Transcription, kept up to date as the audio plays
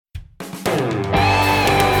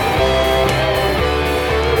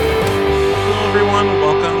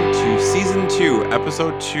to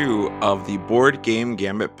episode 2 of the Board Game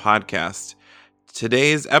Gambit podcast.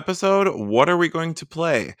 Today's episode, what are we going to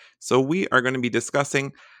play? So we are going to be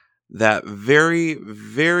discussing that very,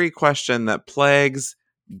 very question that plagues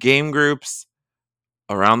game groups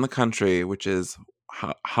around the country, which is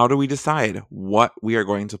how do we decide what we are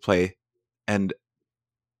going to play and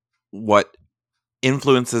what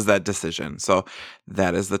influences that decision? So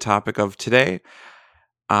that is the topic of today.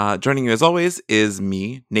 Joining you as always is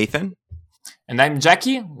me, Nathan. And I'm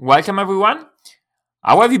Jackie. Welcome, everyone.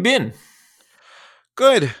 How have you been?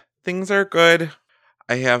 Good. Things are good.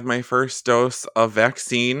 I have my first dose of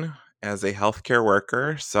vaccine as a healthcare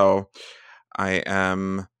worker, so I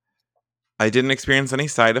didn't experience any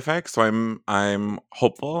side effects, so I'm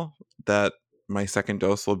hopeful that my second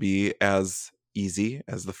dose will be as easy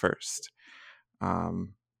as the first.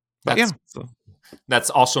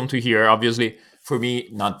 That's awesome to hear. Obviously, for me,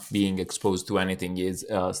 not being exposed to anything is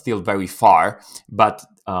still very far, but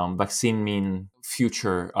vaccine mean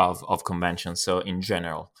future of conventions. So in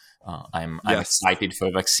general, I'm excited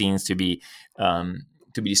for vaccines to be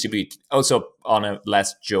distributed. Also, on a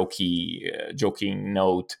less joking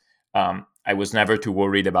note, I was never too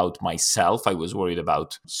worried about myself. I was worried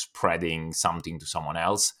about spreading something to someone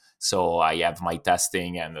else. So I have my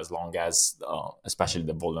testing, and as long as, especially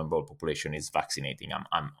the vulnerable population, is vaccinating,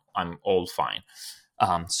 I'm all fine.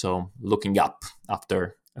 So looking up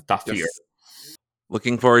after a tough year.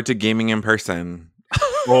 Looking forward to gaming in person.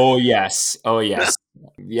 Oh yes.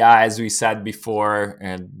 Yeah, as we said before,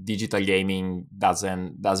 digital gaming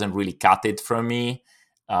doesn't really cut it for me.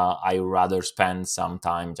 I rather spend some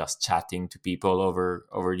time just chatting to people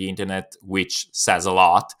over the internet, which says a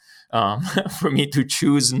lot for me to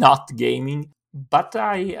choose not gaming. But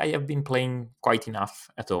I have been playing quite enough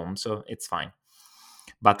at home, so it's fine.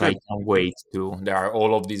 But good. I can't wait to. There are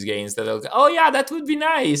all of these games that are, oh yeah, that would be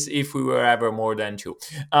nice if we were ever more than two.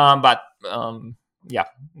 Yeah.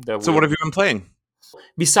 So what have you been playing?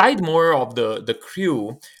 Beside more of the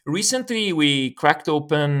crew, recently we cracked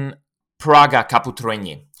open Praga Caput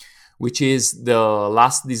Regni, which is the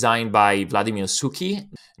last design by Vladimir Suki,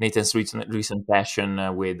 Nathan's recent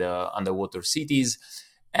passion with underwater cities.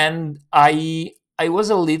 And I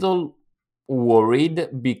was a little worried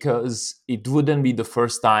because it wouldn't be the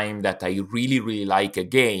first time that I really, really like a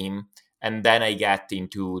game, and then I get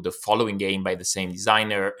into the following game by the same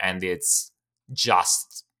designer, and it's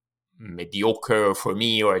just mediocre for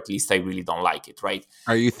me, or at least I really don't like it, right?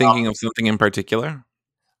 Are you thinking of something in particular?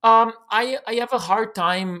 I have a hard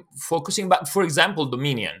time focusing, but for example,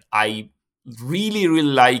 Dominion. I really, really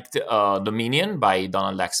liked Dominion by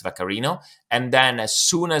Donald X. Vaccarino. And then as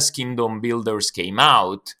soon as Kingdom Builders came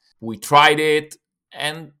out, we tried it.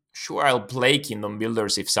 And sure, I'll play Kingdom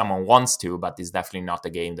Builders if someone wants to, but it's definitely not a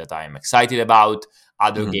game that I'm excited about.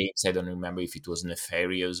 Other games, I don't remember if it was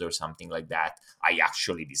Nefarious or something like that, I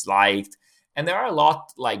actually disliked. And there are a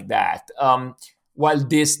lot like that. While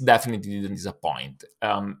this definitely didn't disappoint.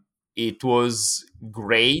 It was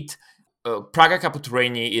great. Praga Caput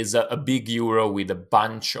Regni is a big euro with a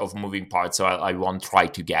bunch of moving parts, so I won't try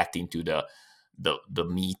to get into the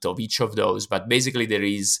meat of each of those. But basically, there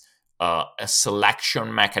is a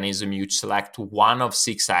selection mechanism. You select one of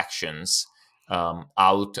 6 actions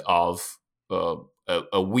out of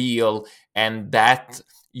a wheel, and that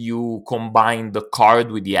you combine the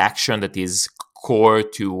card with the action that is core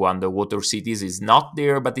to Underwater Cities is not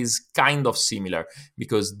there, but is kind of similar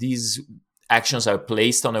because these actions are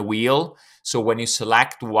placed on a wheel. So when you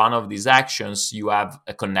select one of these actions, you have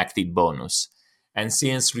a connected bonus. And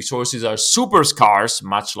since resources are super scarce,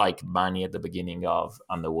 much like money at the beginning of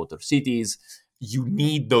Underwater Cities, you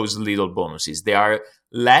need those little bonuses. They are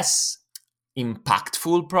less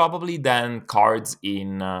impactful probably than cards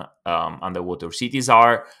in Underwater Cities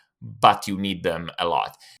are, but you need them a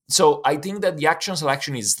lot. So I think that the action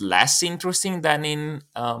selection is less interesting than in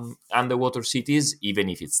Underwater Cities, even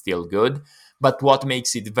if it's still good. But what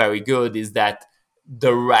makes it very good is that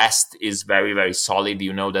the rest is very, very solid.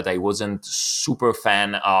 You know that I wasn't super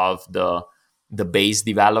fan of the base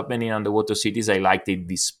development in Underwater Cities. I liked it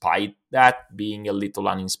despite that being a little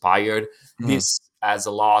uninspired. This has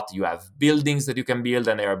a lot. You have buildings that you can build,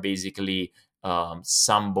 and they are basically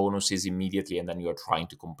some bonuses immediately, and then you're trying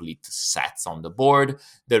to complete sets on the board.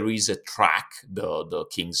 There is a track, the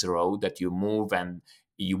King's Road, that you move, and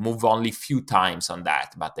you move only few times on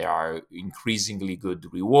that, but there are increasingly good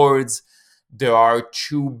rewards. There are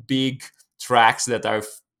 2 big tracks that are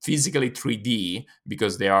physically 3D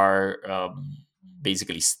because they are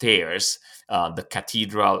basically stairs, the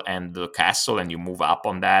cathedral and the castle, and you move up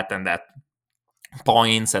on that, and that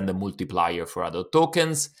points and the multiplier for other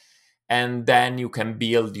tokens. and then you can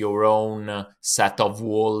build your own set of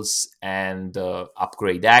walls and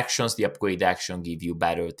upgrade actions. The upgrade action give you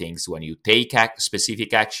better things when you take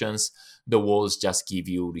specific actions. The walls just give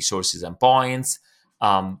you resources and points,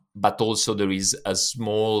 but also there is a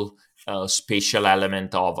small spatial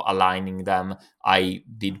element of aligning them. I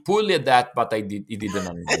did poorly at that, but it didn't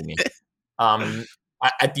annoy me. um,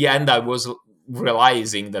 at the end, I was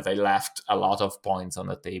realizing that I left a lot of points on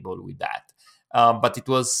the table with that. But it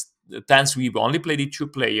was tense. We only played it 2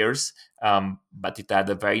 players, but it had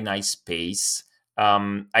a very nice pace.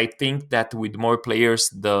 I think that with more players,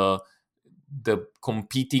 the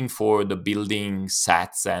competing for the building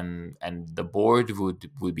sets and the board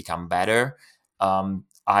would become better.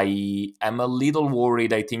 I am a little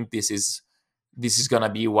worried. I think this is gonna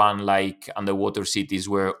be one like Underwater Cities,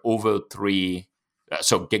 where over 3,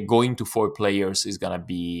 going to 4 players is gonna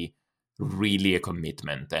be really a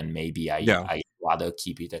commitment, and maybe Yeah. I rather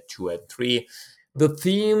keep it at 2 and 3. The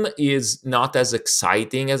theme is not as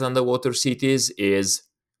exciting as Underwater Cities. Is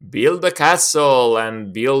build a castle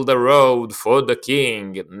and build a road for the king.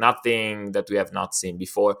 Nothing that we have not seen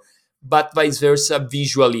before, but vice versa.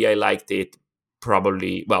 Visually, I liked it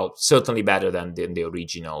probably, well, certainly better than the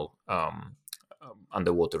original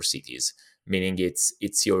Underwater Cities. Meaning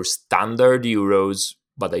it's your standard Euros,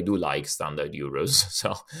 but I do like standard Euros,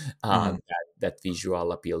 so Mhm. that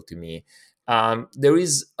visual appeal to me. There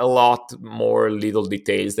is a lot more little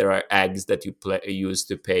details. There are eggs that you use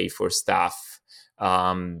to pay for stuff.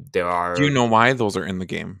 There Do you are, know why those are in the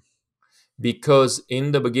game? because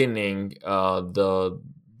in the beginning,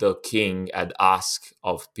 the king had asked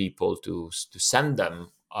of people to send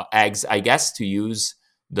them eggs, I guess, to use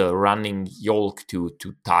the running yolk to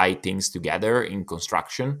tie things together in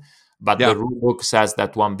construction. But the Yeah. rule book says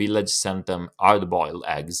that one village sent them hard-boiled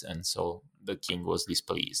eggs, and so the king was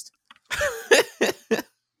displeased.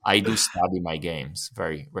 I do study my games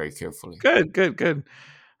very, very carefully. Good, good, good.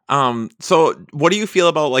 So what do you feel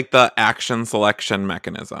about like the action selection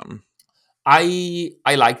mechanism? I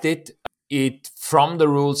liked it. It from the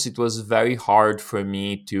rules, it was very hard for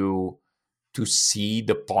me to see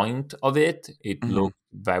the point of it. It Mhm. looked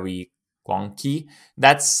very wonky.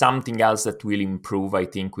 That's something else that will improve, I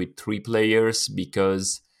think, with 3 players,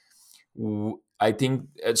 because I think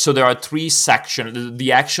so. There are 3 sections.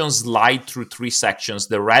 The actions slide through 3 sections.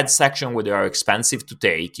 The red section, where they are expensive to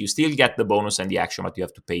take, you still get the bonus and the action, but you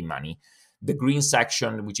have to pay money. The green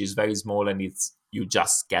section, which is very small and it's you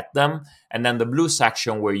just get them, and then the blue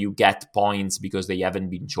section where you get points because they haven't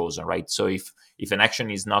been chosen, right? So if an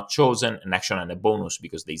action is not chosen, an action and a bonus,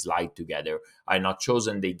 because they slide together, are not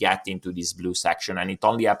chosen, they get into this blue section, and it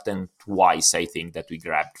only happened twice, I think, that we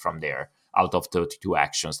grabbed from there out of 32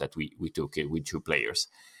 actions that we took it with 2 players.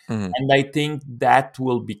 Mhm. And I think that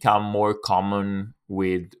will become more common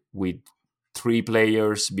with 3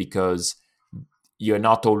 players, because you're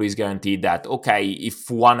not always guaranteed that, okay,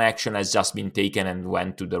 if one action has just been taken and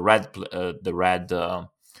went to the red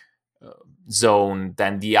zone,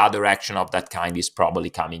 then the other action of that kind is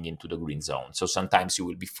probably coming into the green zone. So sometimes you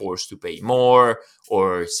will be forced to pay more,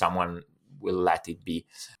 or someone will let it be.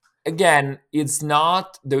 Again,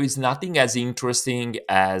 there is nothing as interesting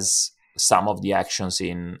as some of the actions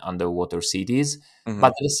in Underwater Cities, but Mhm.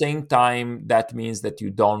 at the same time, that means that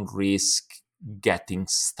you don't risk getting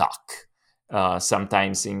stuck.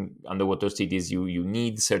 Sometimes in Underwater Cities, you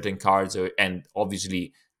need certain cards, and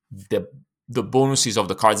obviously the the bonuses of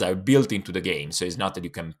the cards are built into the game. So it's not that you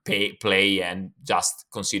can play and just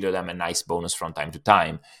consider them a nice bonus from time to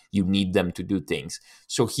time. You need them to do things.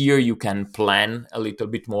 So here you can plan a little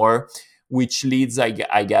bit more, which leads, I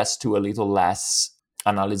guess, to a little less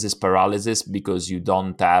analysis paralysis, because you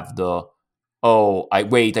don't have the, oh, I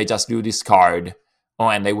just drew this card. Oh,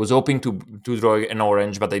 and I was hoping to draw an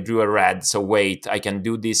orange, but I drew a red. So wait, I can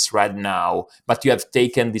do this red now, but you have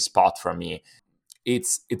taken this spot from me.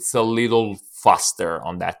 It's a little faster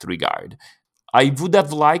on that regard. I would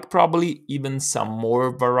have liked probably even some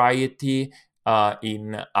more variety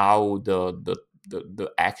in how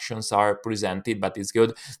the actions are presented, but it's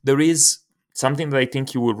good. There is something that I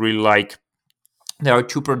think you would really like. There are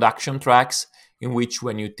 2 production tracks in which,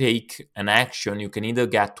 when you take an action, you can either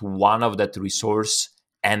get one of that resource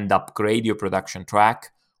and upgrade your production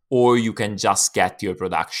track, or you can just get your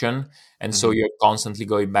production. And so Mhm. you're constantly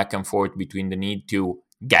going back and forth between the need to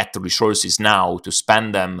get resources now to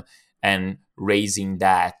spend them, and raising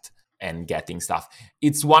that and getting stuff.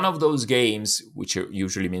 It's one of those games, which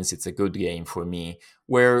usually means it's a good game for me,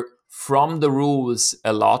 where from the rules,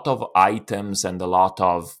 a lot of items and a lot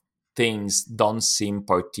of things don't seem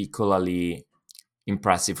particularly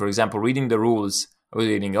impressive. For example, reading the rules, I was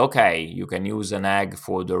reading, okay, you can use an egg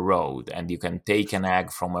for the road and you can take an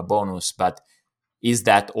egg from a bonus, but is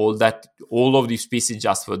that all of these pieces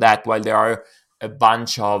just for that? While there are a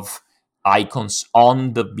bunch of icons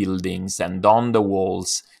on the buildings and on the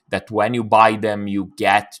walls that when you buy them, you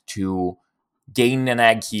get to gain an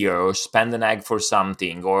egg here or spend an egg for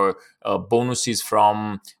something, or bonuses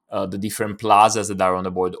from the different plazas that are on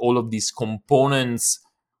the board. All of these components,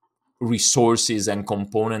 resources and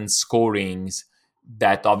component scorings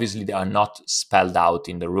that obviously they are not spelled out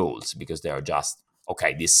in the rules because they are just,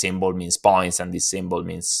 okay, this symbol means points and this symbol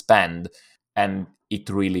means spend. And it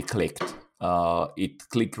really clicked. It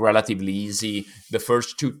clicked relatively easy. The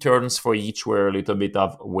first two turns for each were a little bit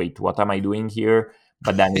of, wait, what am I doing here?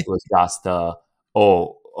 But then it was just,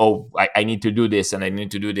 I need to do this and I need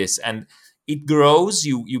to do this. And it grows.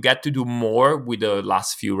 You get to do more with the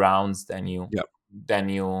last few rounds than you Yep. than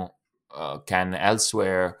you can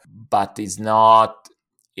elsewhere. But it's not.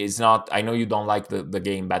 I know you don't like the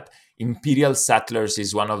game, but Imperial Settlers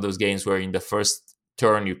is one of those games where in the first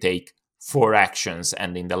turn you take 4 actions,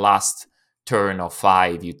 and in the last turn of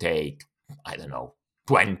 5 you take, I don't know,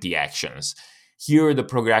 20 actions. Here the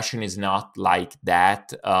progression is not like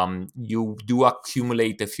that. You do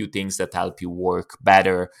accumulate a few things that help you work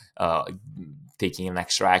better, taking an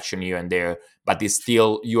extra action here and there, but it's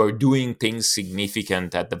still, you are doing things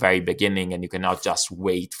significant at the very beginning and you cannot just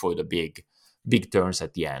wait for the big turns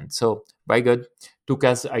at the end. So very good. Took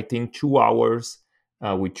us, I think, 2 hours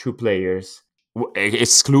with 2 players,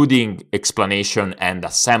 excluding explanation and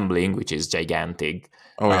assembling, which is gigantic.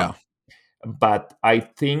 Oh Um, yeah. but I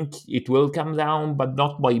think it will come down, but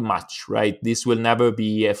not by much, right? This will never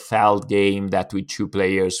be a failed game that with 2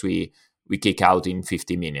 players we kick out in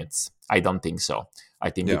 50 minutes. I don't think so. I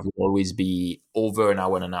think Yeah. it will always be over an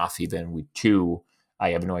hour and a half, even with 2. I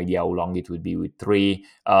have no idea how long it would be with 3.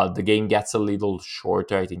 The game gets a little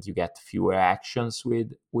shorter. I think you get fewer actions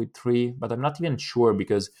with 3, but I'm not even sure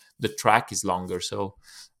because the track is longer. So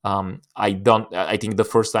I don't. I think the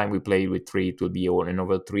first time we played with 3, it will be in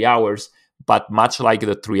over 3 hours. But much like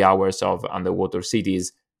the 3 hours of Underwater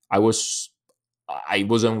Cities, I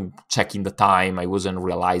wasn't checking the time. I wasn't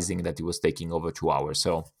realizing that it was taking over 2 hours.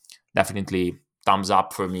 So definitely thumbs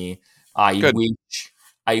up for me. I Good. wish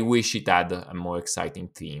I wish it had a more exciting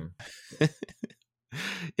theme.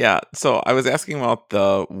 Yeah. So I was asking about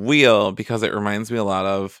the wheel because it reminds me a lot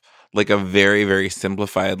of like a very, very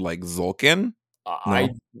simplified like Zolkin. No. I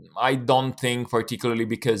I don't think particularly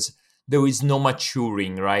because there is no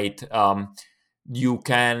maturing, right? You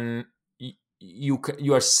can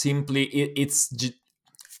you are simply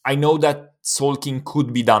I know that sulking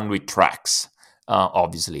could be done with tracks,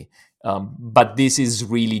 obviously, but this is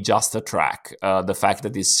really just a track. The fact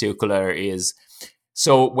that it's circular is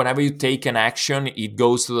so whenever you take an action, it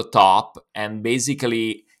goes to the top and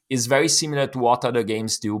basically is very similar to what other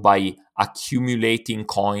games do by accumulating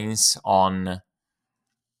coins on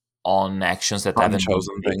actions that haven't been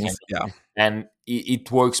Unchosen taken, things. Yeah. and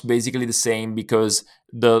it works basically the same because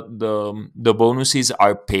the bonuses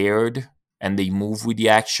are paired and they move with the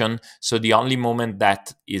action. So the only moment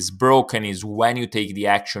that is broken is when you take the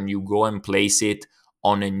action, you go and place it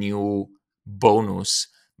on a new bonus,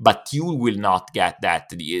 but you will not get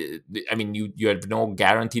that. I mean, you have no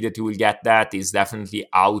guarantee that you will get that. It's definitely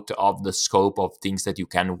out of the scope of things that you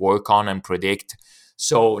can work on and predict.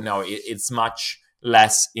 So no, it's much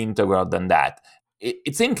less integral than that.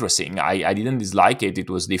 It's interesting. I didn't dislike it. It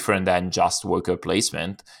was different than just worker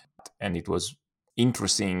placement, and it was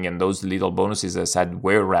interesting. And those little bonuses, as I said,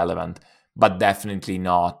 were relevant, but definitely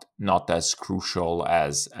not as crucial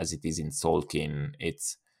as it is in Tolkien.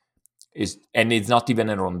 And it's not even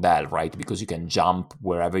a rondel, right? Because you can jump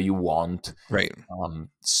wherever you want. Right.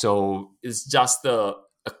 So it's just a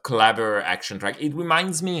clever action track. It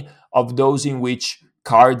reminds me of those in which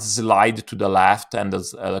cards slide to the left and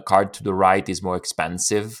the card to the right is more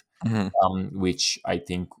expensive, Hmm. which I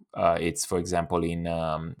think it's, for example, in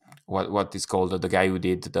what is called the guy who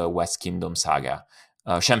did the West Kingdom saga,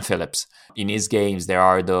 Shem Phillips. In his games, there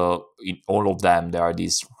are in all of them, there are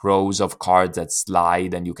these rows of cards that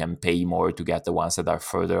slide and you can pay more to get the ones that are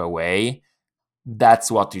further away. That's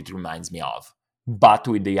what it reminds me of. But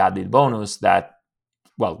with the added bonus that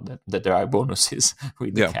there are bonuses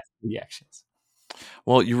with Yeah. the actions.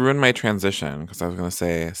 Well, you ruined my transition because I was going to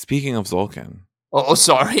say, speaking of Zolkin. Oh,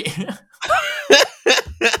 sorry.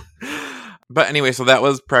 But anyway, so that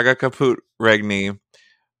was Praga Kaput Regni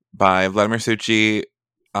by Vladimir Suchi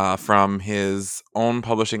from his own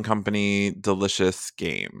publishing company, Delicious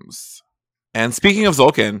Games. And speaking of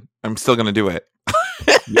Zolkin, I'm still going to do it.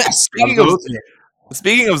 Yes, speaking of absolutely.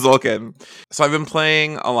 Speaking of Zolkin, so I've been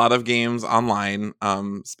playing a lot of games online,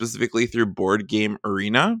 specifically through Board Game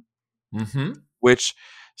Arena, Mm-hmm. which,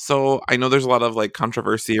 so I know there's a lot of like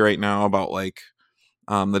controversy right now about like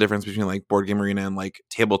the difference between like Board Game Arena and like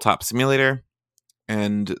Tabletop Simulator,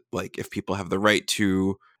 and like if people have the right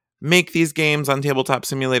to make these games on Tabletop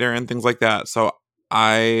Simulator and things like that. So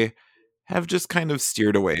I have just kind of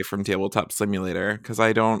steered away from Tabletop Simulator because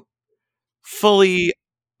I don't fully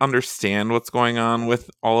understand what's going on with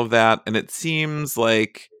all of that, and it seems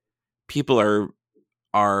like people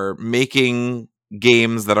are making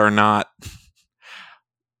games that are not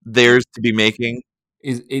theirs to be making.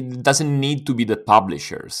 It doesn't need to be the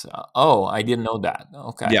publishers. Oh, I didn't know that.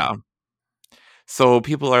 Okay. Yeah. So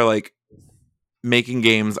people are like making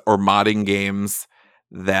games or modding games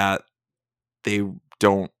that they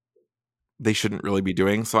don't they shouldn't really be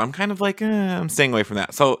doing. So I'm kind of like I'm staying away from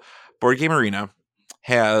that. So Board Game Arena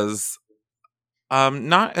has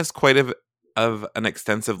not as quite of an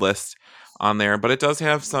extensive list on there, but it does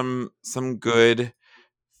have some good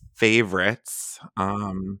favorites.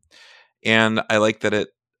 And I like that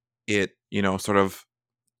it sort of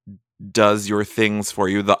does your things for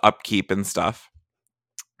you, the upkeep and stuff.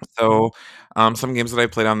 So some games that I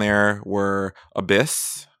played on there were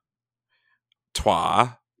Abyss,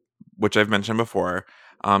 Twa, which I've mentioned before,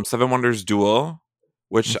 Seven Wonders Duel,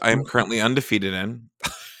 which I'm Mhm. currently undefeated in.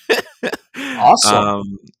 Awesome.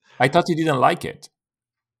 um, I thought you didn't like it.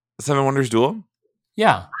 Seven Wonders Duel,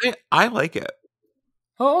 Yeah. I like it.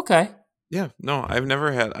 Oh, okay. Yeah, no, I've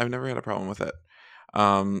never had a problem with it.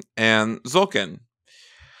 And Zolkin.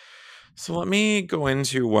 So let me go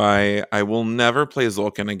into why I will never play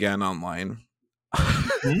Zolkin again online.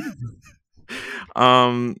 Mhm.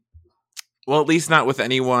 um, well, at least not with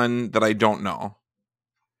anyone that I don't know,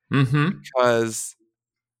 Mm-hmm. because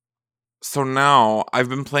so now I've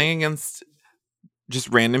been playing against just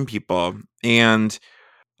random people, and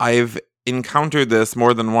I've encountered this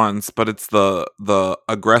more than once, but it's the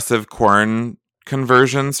aggressive corn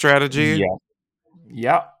conversion strategy. Yeah.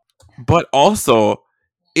 Yeah. But also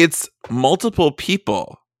it's multiple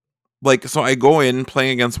people. Like, so I go in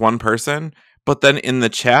playing against one person, but then in the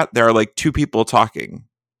chat there are like two people talking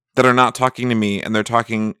that are not talking to me, and they're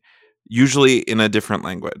talking usually in a different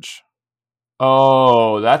language.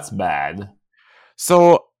 Oh, that's bad.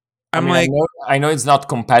 So I I'm mean, I like, know I know it's not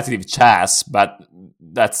competitive chess, but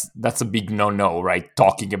that's a big no-no, right?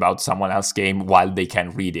 Talking about someone else's game while they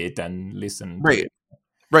can read it and listen to right, it.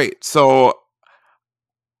 right. So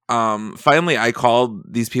finally I called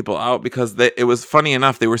these people out because it was funny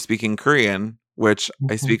enough, they were speaking Korean, which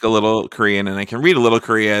I Mhm. speak a little Korean and I can read a little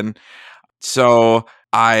Korean. So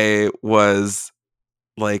I was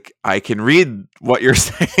like, I can read what you're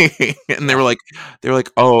saying. And Yeah. they were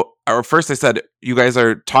like, oh, or first I said, you guys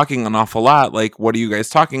are talking an awful lot. Like, what are you guys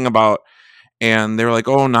talking about? And they were like,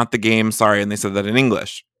 oh, not the game. Sorry. And they said that in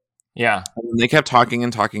English. Yeah. And they kept talking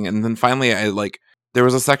and talking. And then finally there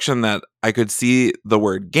was a section that I could see the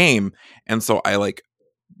word game. And so I like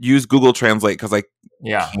used Google Translate because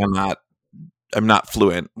Yeah. cannot I'm not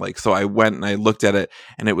fluent. Like, so I went and I looked at it,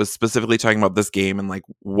 and it was specifically talking about this game and like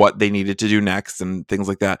what they needed to do next and things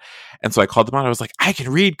like that. And so I called them out. I was like, I can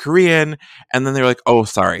read Korean. And then they were like, oh,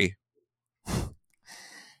 sorry.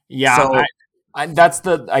 Yeah, So, that's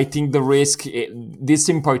I think the risk. This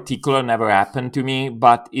in particular never happened to me,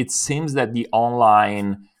 but it seems that the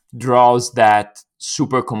online draws that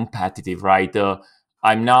super competitive, right?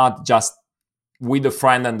 I'm not just with a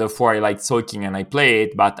friend and therefore I like Solking and I play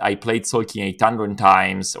it, but I played Solking 800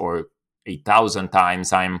 times or 8,000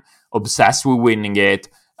 times. I'm obsessed with winning it.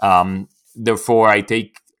 Therefore, I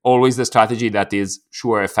take always the strategy that is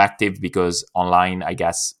sure effective because online, I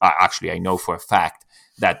guess, actually, I know for a fact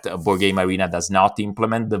that Board Game Arena does not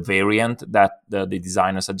implement the variant that the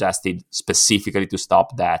designer suggested specifically to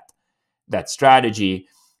stop that strategy.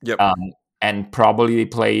 yep. Um, and probably they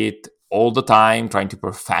play it all the time, trying to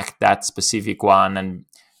perfect that specific one. And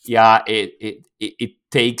yeah, it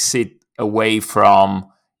takes it away from.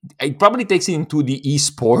 It probably takes it into the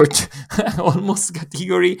esport almost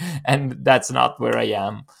category, and that's not where I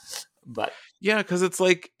am. But Yeah, because it's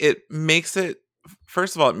like,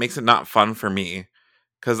 first of all, it makes it not fun for me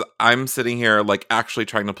because I'm sitting here like actually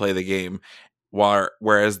trying to play the game,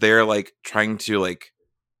 whereas they're like trying to like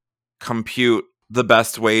compute the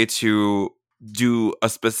best way to do a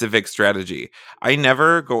specific strategy. I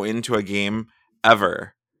never go into a game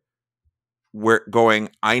ever where going,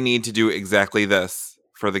 I need to do exactly this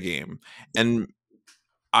for the game. And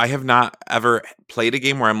I have not ever played a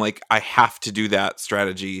game where I'm like, I have to do that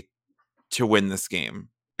strategy to win this game.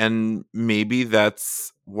 And maybe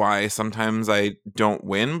that's why sometimes I don't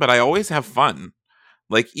win, but I always have fun.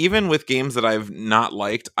 Like, even with games that I've not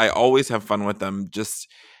liked, I always have fun with them, just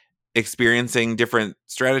experiencing different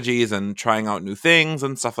strategies and trying out new things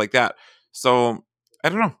and stuff like that. So I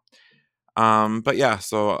don't know. But yeah,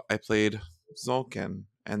 so I played Zolkin,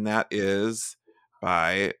 and that is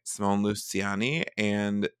by Simone Luciani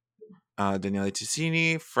and Daniele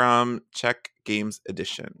Ticini from Czech Games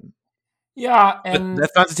Edition. Yeah, But and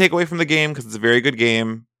that's not to take away from the game, because it's a very good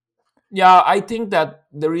game. yeah, I think that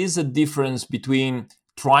there is a difference between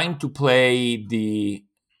trying to play the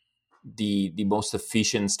most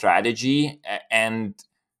efficient strategy and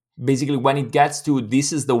basically when it gets to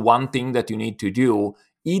this is the one thing that you need to do,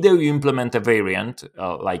 either you implement a variant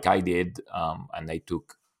like I did, and I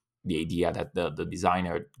took the idea that the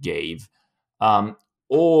designer gave, um,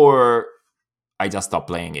 or I just stopped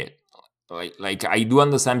playing it. Like I do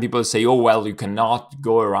understand people say, oh well, you cannot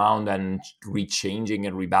go around and rechanging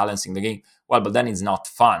and rebalancing the game. Well, but then it's not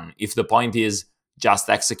fun. If the point is just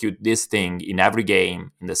execute this thing in every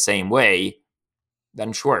game in the same way,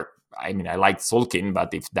 then sure. I mean, I like Sulkin,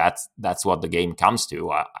 but if that's what the game comes to,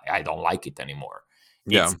 I don't like it anymore.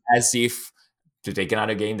 Yeah. It's as if, to take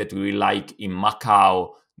another game that we really like, in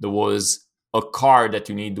Macau, there was a car that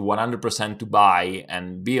you need 100% to buy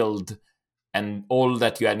and build, and all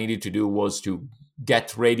that you had needed to do was to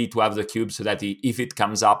get ready to have the cube so that if it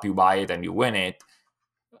comes up, you buy it and you win it.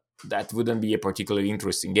 That wouldn't be a particularly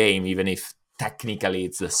interesting game, even if technically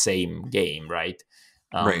it's the same game, right?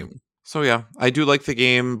 Right. Um, So yeah, I do like the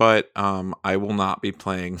game, but I will not be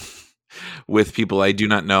playing with people I do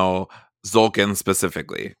not know, Zolkin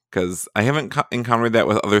specifically, because I haven't encountered that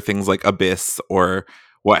with other things like Abyss or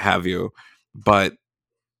what have you. But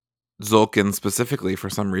Zolkin specifically, for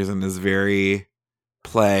some reason, is very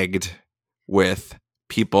plagued with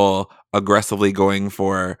people aggressively going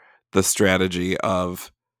for the strategy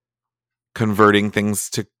of converting things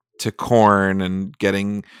to corn and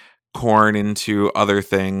getting corn into other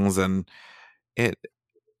things, and it,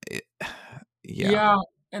 it yeah. Yeah,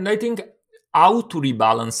 and I think how to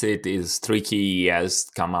rebalance it is tricky. He has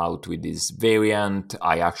come out with this variant.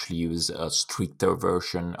 I actually use a stricter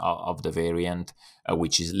version of the variant,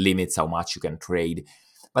 which is limits how much you can trade.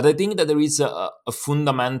 But I think that there is a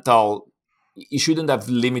fundamental. You shouldn't have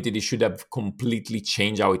limited. You should have completely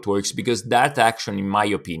changed how it works, because that action, in my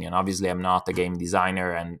opinion, obviously I'm not a game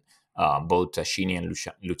designer, and both Ashini and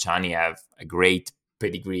Luciani have a great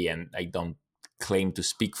pedigree, and I don't claim to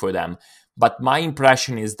speak for them. But my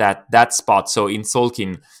impression is that that spot, so in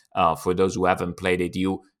Solkin, for those who haven't played it,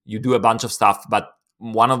 you do a bunch of stuff, but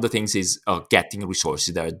one of the things is getting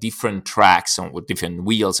resources. There are different tracks with different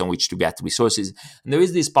wheels on which to get resources. And there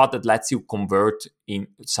is this spot that lets you convert in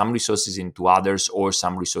some resources into others, or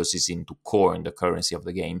some resources into corn, the currency of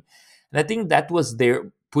the game. And I think that was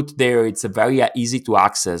there, put there. It's a very easy to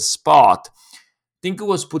access spot. I think it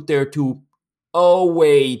was put there to, oh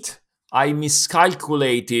wait, I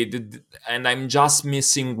miscalculated and I'm just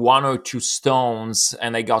missing one or two stones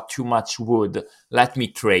and I got too much wood. Let me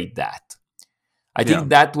trade that. I Yeah. think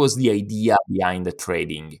that was the idea behind the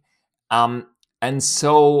trading. Um, and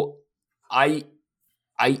so I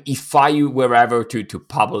if I were ever to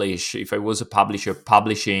publish, if I was a publisher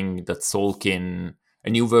publishing the Tolkien, a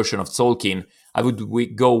new version of Tolkien, I would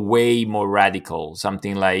go way more radical.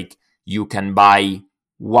 Something like you can buy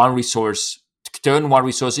one resource, turn one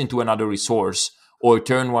resource into another resource, or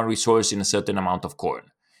turn one resource in a certain amount of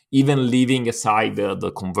corn. Even leaving aside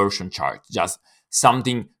the conversion chart, just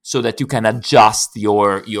something so that you can adjust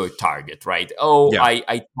your target, right? Oh, Yeah.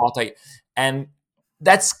 I thought I, and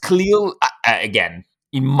that's clear again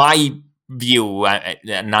in my view,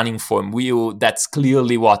 an uninformed view, that's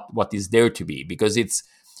clearly what is there to be, because it's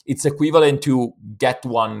equivalent to get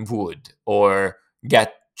one wood or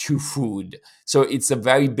get two food. So it's a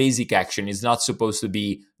very basic action. It's not supposed to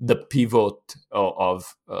be the pivot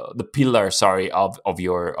of the pillar, sorry, of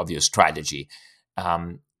your strategy.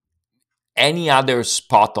 Um, any other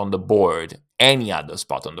spot on the board,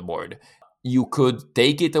 you could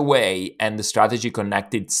take it away and the strategy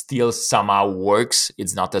connected still somehow works.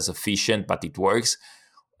 It's not as efficient, but it works.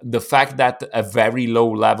 The fact that a very low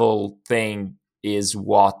level thing is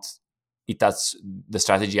what it does, the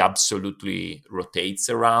strategy absolutely rotates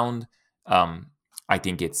around. Um, I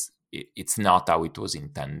think it's not how it was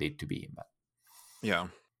intended to be. But Yeah.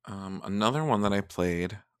 Another one that I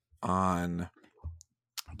played on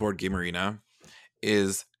Board Game Arena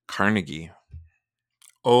is Carnegie.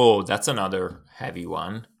 oh, that's another heavy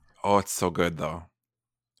one. Oh, it's so good though.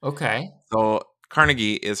 Okay. So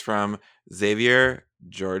Carnegie is from Xavier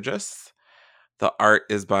Georges. The art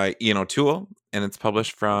is by Ian O'Toole, and it's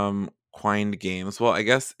published from Quind Games. Well, I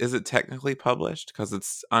guess, is it technically published? Because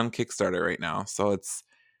it's on Kickstarter right now, so it's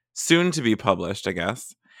soon to be published, I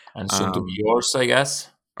guess. And soon to be yours, I guess.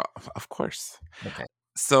 Of course. Okay.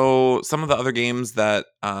 So some of the other games that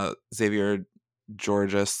Xavier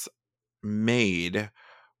Georges made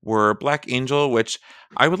were Black Angel, which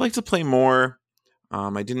I would like to play more.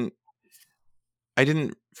 I didn't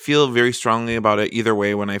feel very strongly about it either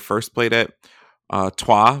way when I first played it.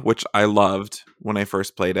 Trois, which I loved when I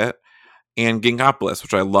first played it, and Gingopolis,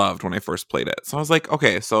 which I loved when I first played it. So I was like,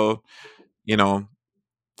 okay, so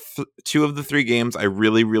two of the three games I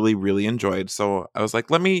really, really, really enjoyed. So I was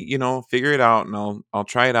like, let me, figure it out, and I'll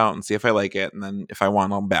try it out and see if I like it, and then if I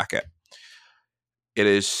want, I'll back it. It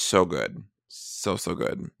is so good, so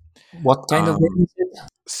good. What kind of game is it?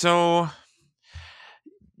 So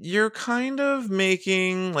you're kind of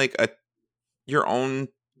making like your own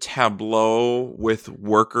tableau with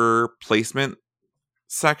worker placement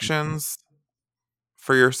sections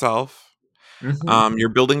for yourself. You're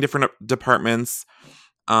building different departments.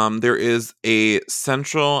 There is a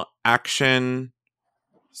central action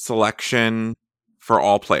selection for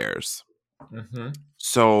all players.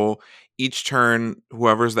 So each turn,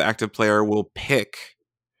 whoever's the active player will pick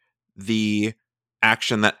the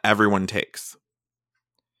action that everyone takes,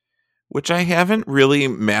 which I haven't really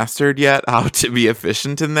mastered yet how to be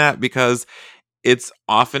efficient in that, because it's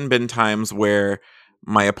often been times where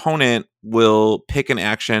my opponent will pick an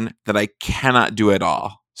action that I cannot do at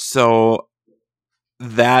all. So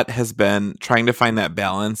that has been, trying to find that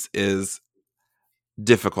balance is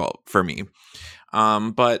difficult for me.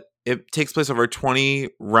 But it takes place over 20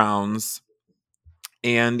 rounds,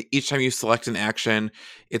 and each time you select an action,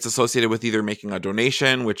 it's associated with either making a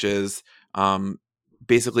donation, which is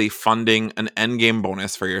basically funding an end game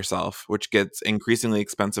bonus for yourself, which gets increasingly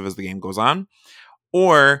expensive as the game goes on,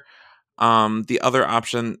 or the other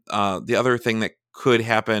option, the other thing that could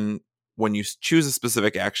happen when you choose a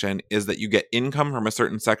specific action is that you get income from a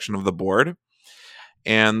certain section of the board.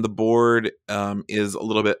 And the board is a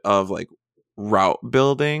little bit of like route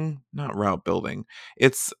building, not route building.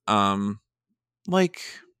 It's like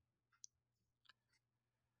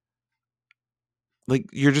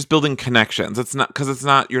you're just building connections. It's not, because it's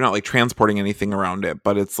not, you're not like transporting anything around it,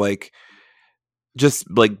 but it's like just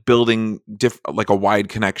like building like a wide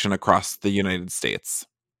connection across the United States.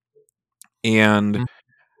 And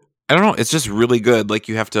I don't know, it's just really good. Like,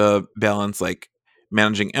 you have to balance like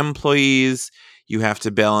managing employees, you have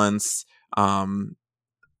to balance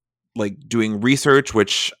like doing research,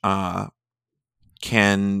 which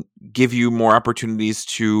can give you more opportunities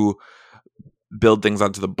to build things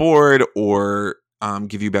onto the board, or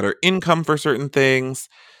give you better income for certain things.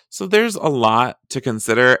 So there's a lot to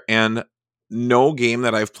consider, and no game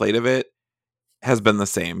that I've played of it has been the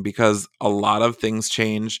same, because a lot of things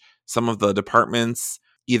change. Some of the departments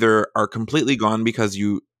either are completely gone because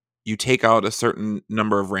you take out a certain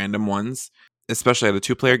number of random ones, especially at a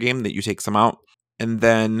 2-player game, that you take some out. And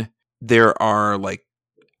then there are like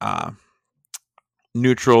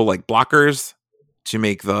neutral like blockers to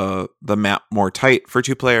make the map more tight for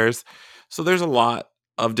 2 players. So there's a lot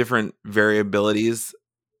of different variabilities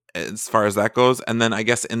as far as that goes. And then I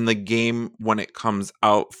guess in the game, when it comes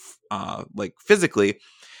out like physically,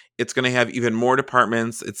 it's going to have even more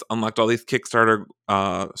departments. It's unlocked all these Kickstarter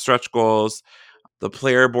stretch goals. The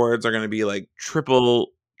player boards are going to be like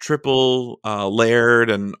triple layered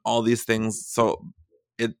and all these things. So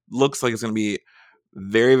it looks like it's going to be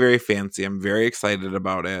very, very fancy. I'm very excited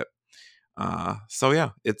about it. So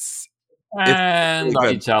yeah, it's And really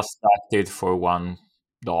I good. just acted for $1.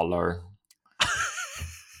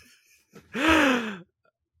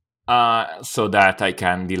 So that I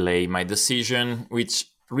can delay my decision, which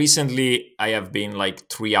recently I have been like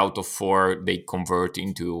 3 out of 4 they convert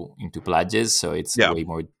into pledges, so it's way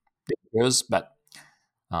more dangerous, but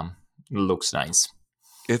looks nice.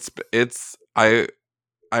 It's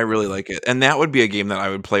I really like it, and that would be a game that I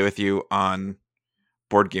would play with you on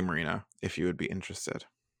Board Game Arena if you would be interested.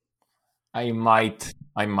 I might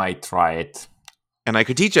try it. And I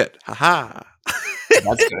could teach it. Haha.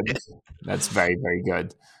 That's good. That's very, very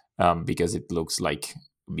good. Because it looks like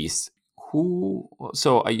Beast. Who?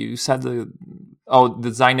 So you said the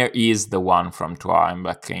designer is the one from Trois and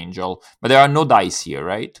Black Angel, but there are no dice here,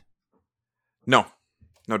 right? No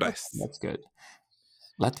dice. That's good.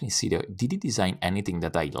 Let me see. Did he design anything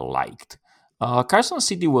that I liked? Carson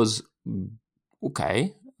City was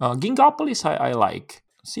okay. Gingopolis I like.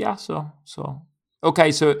 So, yeah. So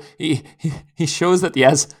okay. So he shows that he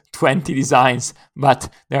has 20 designs, but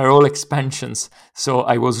they're all expansions. So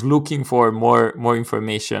I was looking for more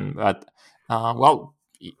information, but well,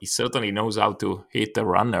 he certainly knows how to hit a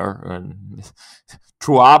runner. And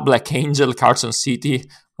Trois, Black Angel, Carson City,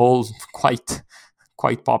 all quite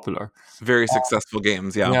popular. Very successful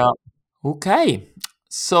games, yeah. Yeah. Okay.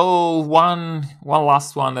 So one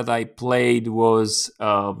last one that I played was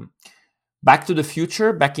Back to the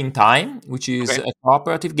Future, Back in Time, which is Okay. a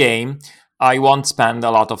cooperative game. I won't spend a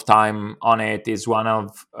lot of time on it. It's one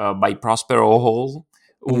of by Prospero Hall,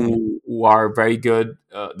 Mhm. who are very good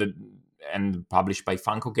and published by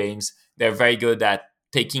Funko Games. They're very good at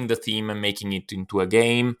taking the theme and making it into a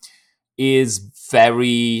game. Is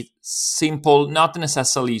very simple, not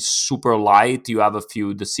necessarily super light. You have a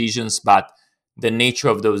few decisions, but the nature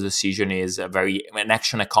of those decisions is an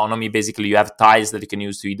action economy. Basically, you have tiles that you can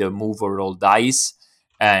use to either move or roll dice,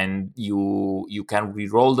 and you can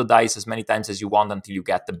re-roll the dice as many times as you want until you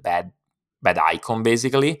get the bad icon,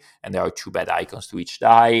 basically. And there are two bad icons to each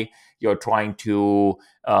die. You're trying to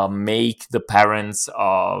make the parents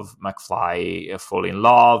of McFly fall in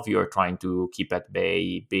love. You're trying to keep at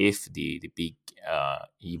bay Biff, the big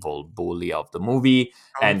evil bully of the movie,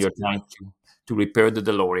 Oh, and that's you're trying to repair the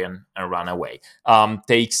DeLorean and run away.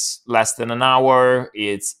 Takes less than an hour.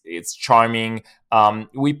 It's charming.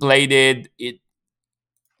 We played it.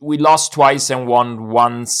 We lost twice and won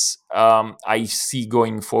once. I see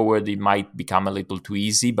going forward it might become a little too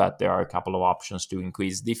easy, but there are a couple of options to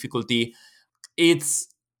increase difficulty. It's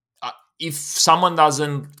if someone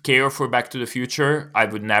doesn't care for Back to the Future, I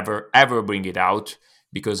would never ever bring it out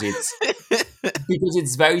because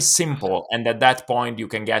it's very simple, and at that point you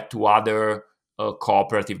can get to other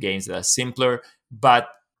cooperative games that are simpler. But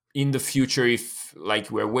in the future, if like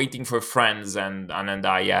we're waiting for friends and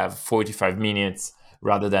I have 45 minutes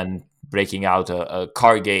rather than breaking out a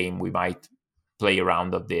card game, we might play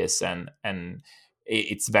around of this, and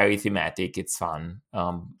it's very thematic. It's fun,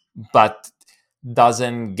 but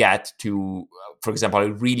doesn't get to. For example, I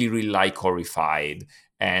really like Horrified,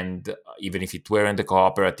 and even if it weren't a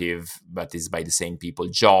cooperative, but it's by the same people,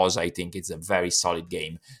 Jaws, I think it's a very solid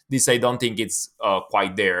game. This I don't think it's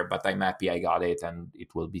quite there, but I'm happy I got it, and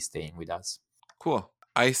it will be staying with us. cool.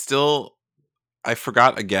 I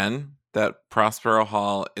forgot again that Prospero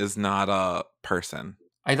Hall is not a person.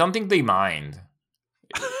 I don't think they mind.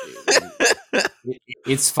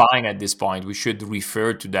 It's fine at this point. We should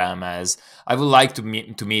refer to them as. I would like to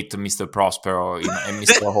meet Mr. Prospero and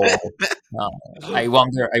Mr. Hall. I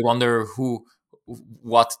wonder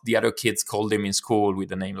what the other kids called him in school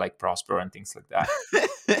with a name like Prospero and things like that.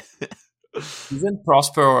 Isn't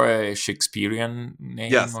Prospero a Shakespearean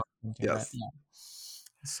name Yes. or something like that? Yes. Yeah.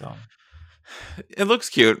 So It looks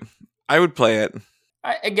cute. I would play it.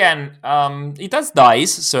 again, it has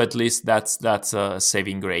dice, so at least that's a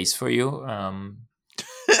saving grace for you.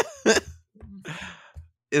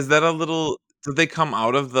 Is that a little did they come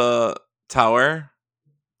out of the tower?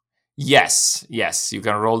 Yes, you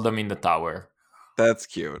can roll them in the tower. That's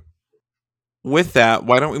cute. With that,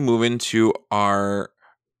 why don't we move into our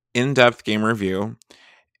in-depth game review?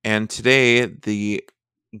 And today, the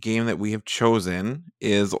game that we have chosen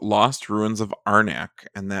is Lost Ruins of Arnak,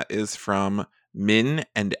 and that is from Min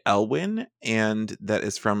and Elwin, and that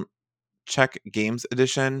is from Czech Games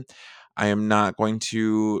Edition. I am not going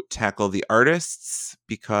to tackle the artists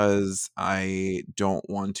because I don't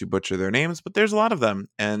want to butcher their names, but there's a lot of them,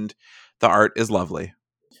 and the art is lovely.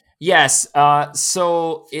 Yes,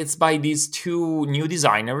 so it's by these two new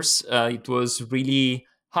designers. It was really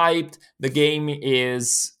hyped. The game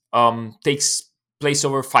is takes place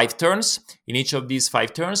over 5 turns. In each of these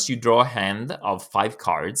 5 turns, you draw a hand of 5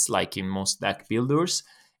 cards, like in most deck builders,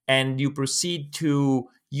 and you proceed to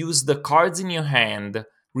use the cards in your hand,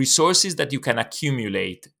 resources that you can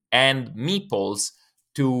accumulate, and meeples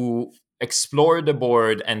to explore the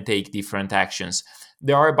board and take different actions.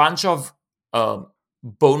 There are a bunch of uh,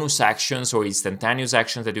 bonus actions or instantaneous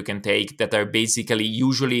actions that you can take that are basically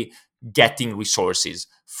usually getting resources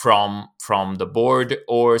from the board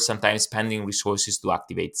or sometimes spending resources to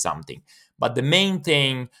activate something. But the main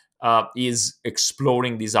thing is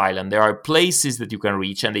exploring this island. There are places that you can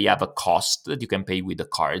reach and they have a cost that you can pay with the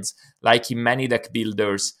cards. Like in many deck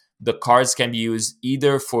builders, the cards can be used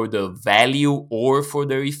either for the value or for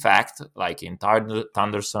their effect, like in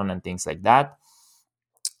Thunderstone and things like that.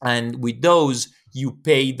 And with those, you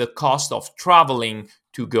pay the cost of traveling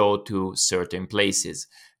to go to certain places.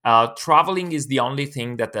 Traveling is the only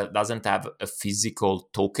thing that doesn't have a physical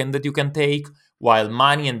token that you can take, while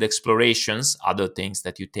money and explorations, other things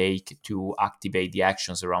that you take to activate the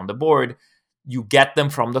actions around the board, you get them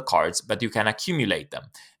from the cards, but you can accumulate them.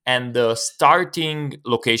 And the starting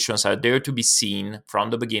locations are there to be seen from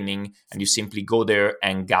the beginning, and you simply go there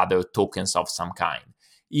and gather tokens of some kind.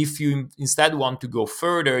 If you instead want to go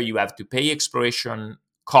further, you have to pay exploration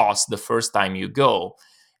cost the first time you go,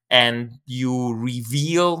 and you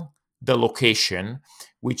reveal the location,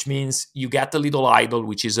 which means you get a little idol,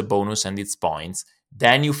 which is a bonus and it's points.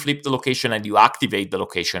 Then you flip the location and you activate the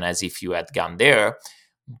location as if you had gone there.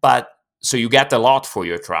 But so you get a lot for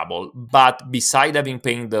your trouble. But beside having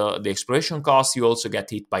paying the exploration cost, you also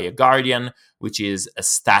get hit by a guardian, which is a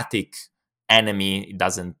static enemy. It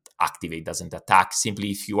doesn't activate, doesn't attack.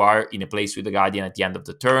 Simply, if you are in a place with a guardian at the end of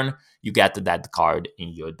the turn, you get that card in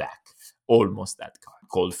your deck. Almost that card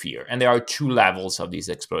called Fear. And there are 2 levels of this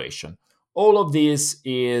exploration. All of this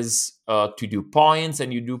is to do points,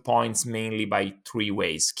 and you do points mainly by 3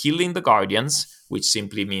 ways. Killing the guardians, which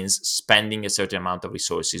simply means spending a certain amount of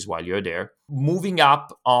resources while you're there. Moving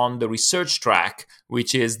up on the research track,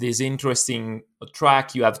 which is this interesting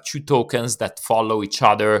track. You have 2 tokens that follow each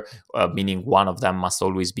other, meaning one of them must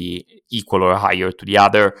always be equal or higher to the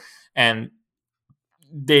other. And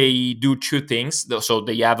they do 2 things. So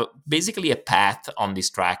they have basically a path on this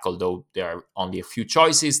track, although there are only a few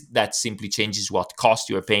choices. That simply changes what cost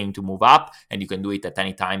you're paying to move up, and you can do it at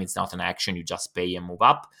any time. It's not an action, you just pay and move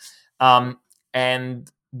up.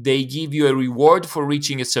 And they give you a reward for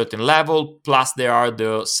reaching a certain level, plus there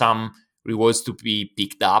are some rewards to be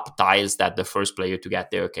picked up, tiles that the first player to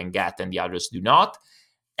get there can get and the others do not.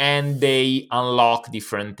 And they unlock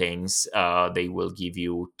different things. They will give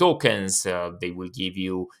you tokens. They will give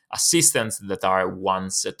you assistants that are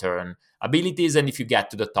once a turn abilities. And if you get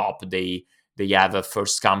to the top, they have a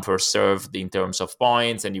first come, first served in terms of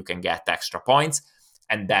points, and you can get extra points.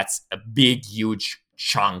 And that's a big, huge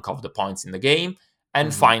chunk of the points in the game.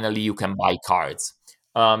 And finally, you can buy cards.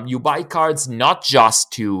 You buy cards not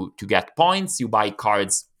just to get points. You buy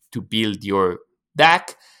cards to build your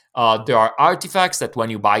deck. There are artifacts that when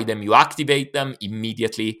you buy them, you activate them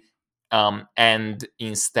immediately, and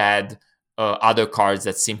instead other cards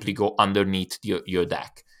that simply go underneath your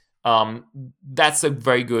deck. That's a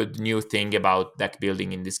very good new thing about deck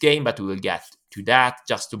building in this game, but we will get to that.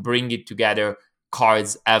 Just to bring it together,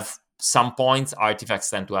 cards have some points, artifacts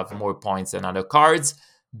tend to have more points than other cards.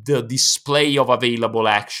 The display of available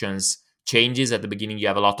actions changes. At the beginning, you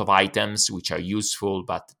have a lot of items which are useful,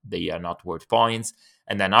 but they are not worth points.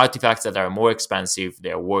 And then artifacts that are more expensive,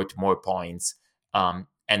 they're worth more points, and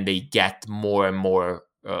they get more and more.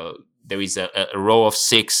 There is a row of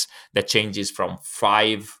 6 that changes from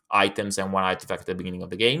 5 items and 1 artifact at the beginning of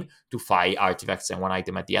the game to 5 artifacts and 1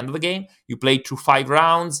 item at the end of the game. You play through 5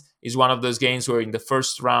 rounds. Is one of those games where in the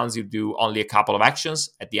first rounds you do only a couple of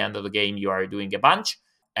actions. At the end of the game, you are doing a bunch.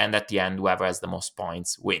 And at the end, whoever has the most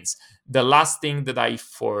points wins. The last thing that I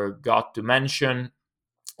forgot to mention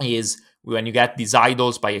is when you get these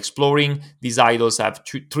idols by exploring, these idols have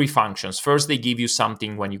 3 functions. First, they give you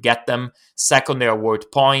something when you get them. Second, they are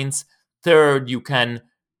worth points. Third, you can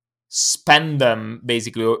spend them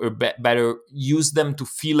basically, or better, use them to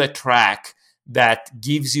fill a track that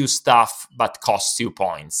gives you stuff but costs you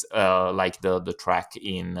points, like the track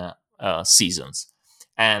in Seasons.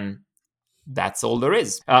 And that's all there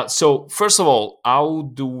is. So first of all,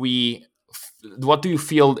 what do you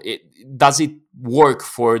feel? Does it work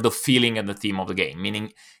for the feeling and the theme of the game?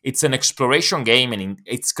 Meaning, it's an exploration game, and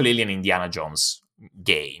it's clearly an Indiana Jones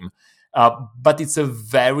game, but it's a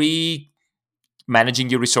very managing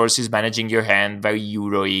your resources, managing your hand, very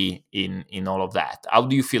Euro-y in all of that. How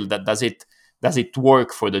do you feel that? Does it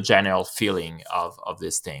work for the general feeling of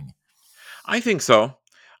this thing? I think so.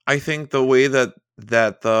 I think the way that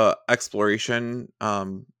the exploration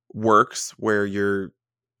works, where you're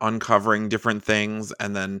uncovering different things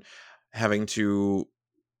and then having to,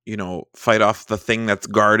 fight off the thing that's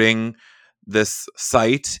guarding this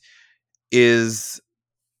site, is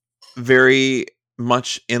very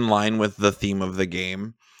much in line with the theme of the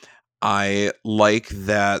game. I like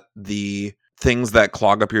that the things that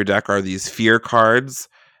clog up your deck are these fear cards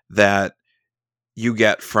that you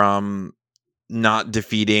get from not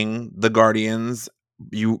defeating the guardians,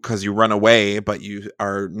 because you run away, but you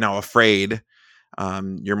are now afraid.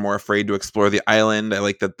 You're more afraid to explore the island. I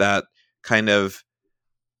like that kind of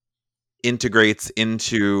integrates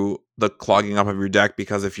into the clogging up of your deck,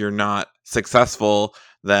 because if you're not successful,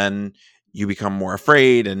 then you become more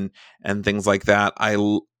afraid and things like that.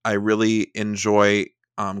 I really enjoy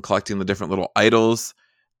collecting the different little idols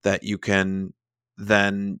that you can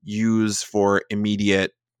then use for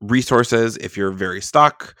immediate resources if you're very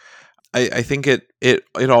stuck. I think it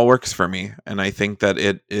all works for me, and I think that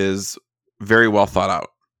it is very well thought out.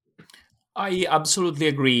 I absolutely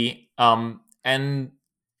agree. And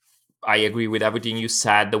I agree with everything you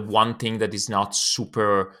said. The one thing that is not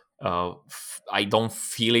super I don't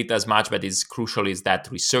feel it as much, but it's crucial is that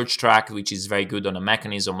research track, which is very good on a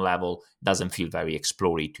mechanism level, doesn't feel very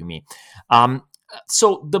explory to me. Um,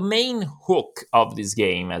 so the main hook of this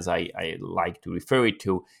game, as I like to refer it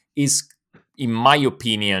to, is, in my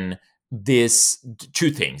opinion, this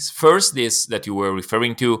two things. First, this that you were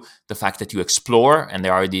referring to, the fact that you explore and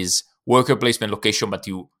there are these worker placement location, but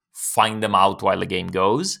you find them out while the game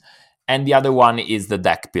goes. And the other one is the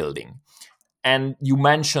deck building. And you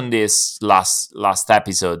mentioned this last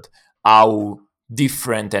episode, how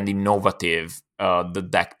different and innovative the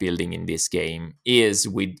deck building in this game is,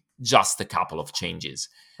 with just a couple of changes.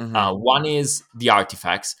 Mm-hmm. One is the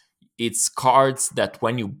artifacts. It's cards that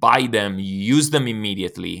when you buy them, you use them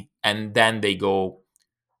immediately, and then they go.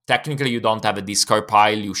 Technically, you don't have a discard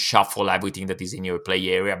pile. You shuffle everything that is in your play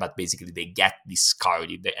area, but basically they get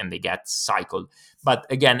discarded and they get cycled. But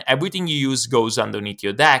again, everything you use goes underneath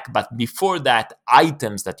your deck. But before that,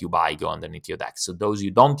 items that you buy go underneath your deck. So those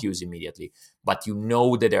you don't use immediately, but you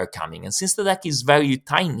know that they're coming. And since the deck is very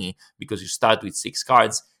tiny, because you start with 6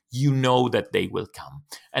 cards, you know that they will come.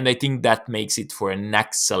 And I think that makes it for an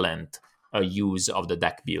excellent use of the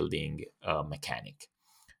deck building mechanic.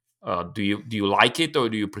 Do you like it, or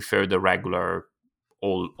do you prefer the regular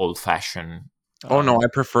old fashioned? Oh no, I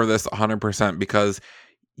prefer this 100% because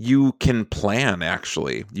you can plan.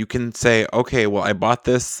 Actually, you can say, okay, well, I bought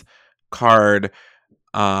this card.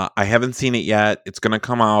 I haven't seen it yet. It's gonna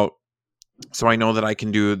come out, so I know that I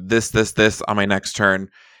can do this on my next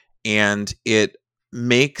turn, and it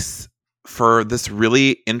makes for this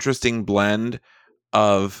really interesting blend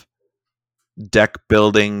of deck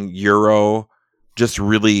building Euro just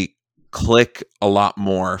really click a lot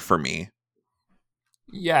more for me.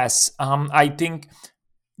 Yes, I think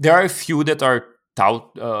there are a few that are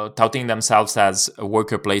touting themselves as a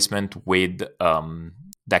worker placement with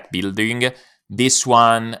deck building. This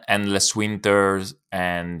one, Endless Winters,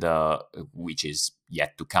 and which is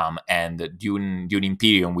yet to come, and Dune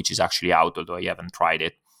Imperium, which is actually out, although I haven't tried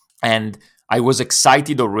it. And I was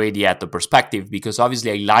excited already at the perspective, because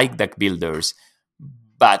obviously I like deck builders,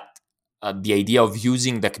 but the idea of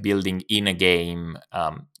using deck building in a game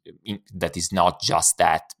that is not just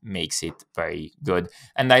that makes it very good.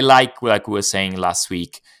 And I like we were saying last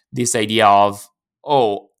week, this idea of,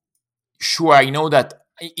 oh, sure, I know that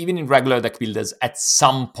even in regular deck builders, at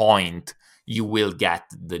some point you will get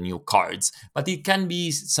the new cards, but it can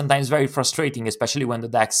be sometimes very frustrating, especially when the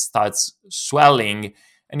deck starts swelling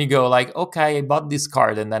and you go like, okay, I bought this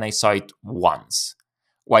card and then I saw it once.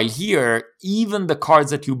 While here, even the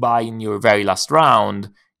cards that you buy in your very last round,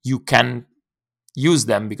 you can use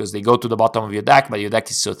them because they go to the bottom of your deck, but your deck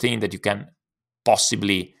is so thin that you can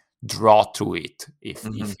possibly draw through it if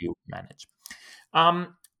you manage.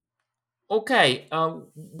 Okay.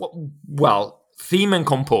 Well, theme and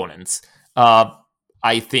components.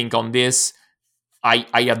 I think on this, I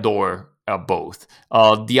adore both.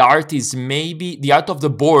 The art of the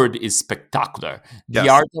board is spectacular. The Yes.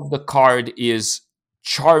 art of the card is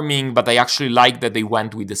charming, but I actually like that they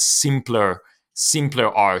went with a simpler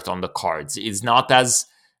art on the cards. It's not as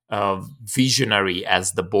visionary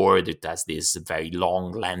as the board. It has this very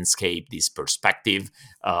long landscape, this perspective,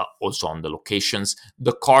 also on the locations.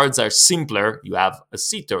 The cards are simpler. You have a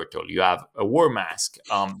sea turtle, you have a war mask,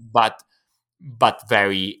 but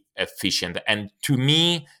very efficient. And to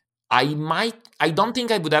me, I don't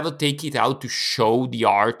think I would ever take it out to show the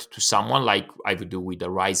art to someone like I would do with a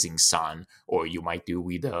Rising Sun, or you might do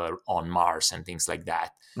with On Mars and things like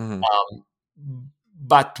that. Mm-hmm.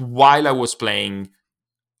 But while I was playing,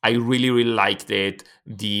 I really, really liked it.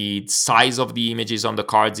 The size of the images on the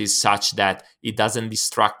cards is such that it doesn't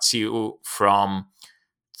distract you from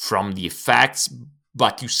the effects,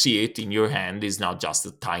 but you see it in your hand. It's not just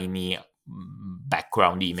a tiny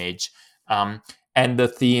background image. And the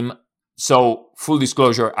theme. So, full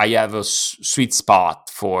disclosure, I have a soft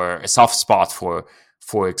spot for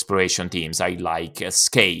exploration themes. I like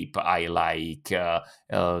Escape. I like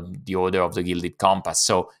the Order of the Gilded Compass.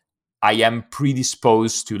 So I am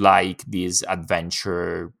predisposed to like this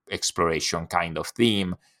adventure exploration kind of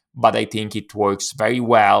theme, but I think it works very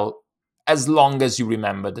well as long as you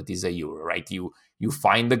remember that it's a Euro, right? You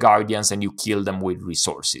find the Guardians and you kill them with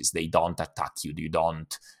resources. They don't attack you. You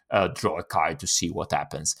don't draw a card to see what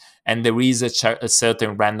happens. And there is a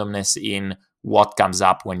certain randomness in what comes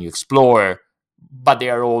up when you explore, but they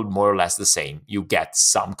are all more or less the same. You get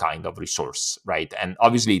some kind of resource, right? And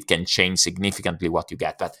obviously it can change significantly what you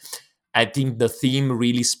get, but I think the theme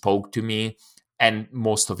really spoke to me, and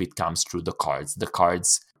most of it comes through the cards. The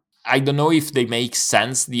cards, I don't know if they make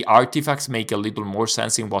sense. The artifacts make a little more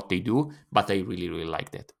sense in what they do, but I really, really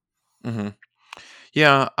liked it. Mm-hmm.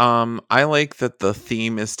 Yeah, I like that the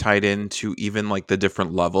theme is tied into even like the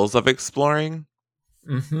different levels of exploring.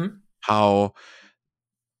 Mm-hmm. How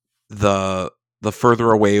the the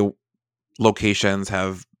further away locations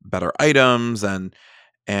have better items, and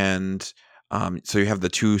so you have the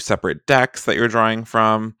two separate decks that you're drawing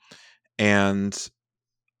from, and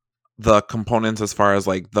the components as far as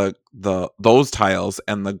like the those tiles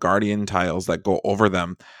and the guardian tiles that go over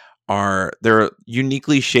them they're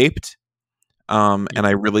uniquely shaped, and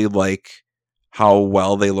I really like how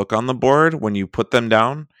well they look on the board when you put them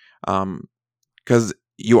down, because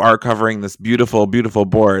you are covering this beautiful beautiful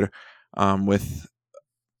board, with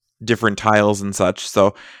different tiles and such.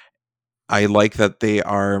 So I like that they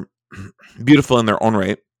are beautiful in their own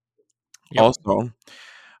right. Yep. Also,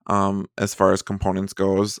 as far as components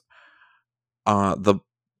goes, the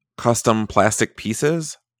custom plastic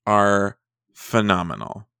pieces are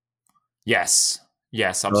phenomenal. Yes.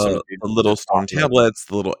 Yes, The, absolutely. the The little stone tablet. tablets,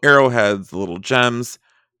 the little arrowheads, the little gems,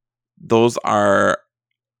 those are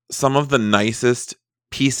some of the nicest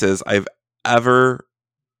pieces I've ever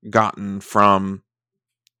gotten from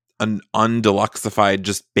an undeluxified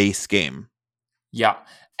just base game. Yeah.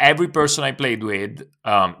 Every person I played with,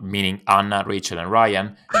 meaning Anna, Rachel, and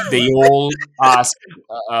Ryan, they all ask,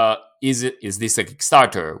 is this a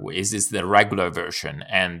Kickstarter? Is this the regular version?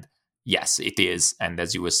 And yes, it is. And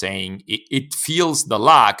as you were saying, it feels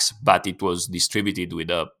deluxe, but it was distributed with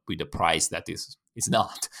a price that is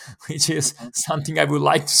not, which is something I would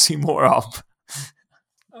like to see more of.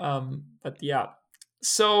 But yeah.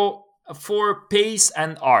 So for pace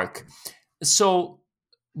and arc, so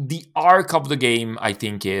the arc of the game, I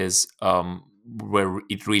think, is where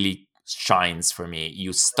it really shines for me.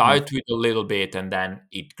 You Mhm. start with a little bit and then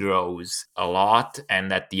it grows a lot,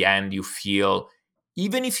 and at the end you feel,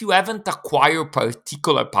 even if you haven't acquired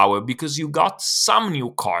particular power because you got some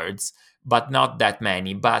new cards but not that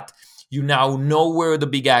many, but you now know where the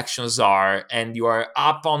big actions are and you are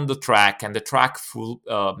up on the track, and the track full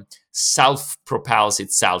self propels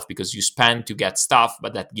itself because you spend to get stuff,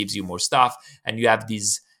 but that gives you more stuff, and you have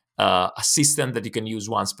these assistant that you can use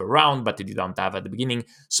once per round, but you don't have at the beginning.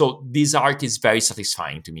 So this arc is very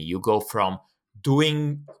satisfying to me. You go from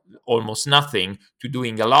doing almost nothing to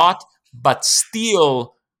doing a lot, but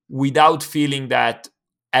still without feeling that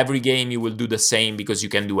every game you will do the same because you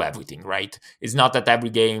can do everything, right? It's not that every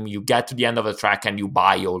game you get to the end of the track and you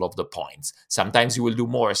buy all of the points. Sometimes you will do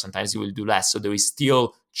more, sometimes you will do less. So there is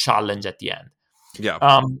still challenge at the end. Yeah.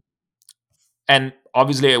 Um, and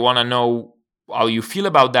obviously, I want to know how you feel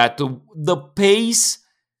about that. The pace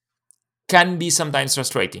can be sometimes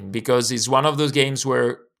frustrating because it's one of those games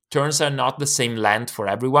where turns are not the same length for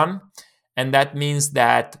everyone. And that means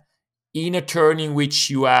that in a turn in which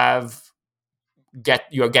you are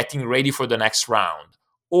getting ready for the next round,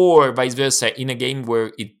 or vice versa, in a game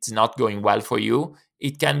where it's not going well for you,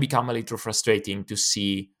 it can become a little frustrating to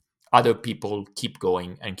see other people keep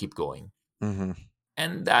going and keep going. Hmm.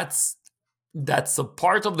 And that's a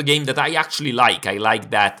part of the game that I actually like. I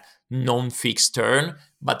like that non-fixed turn,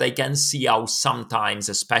 but I can see how sometimes,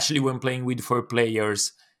 especially when playing with four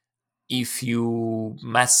players, if you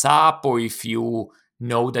mess up or if you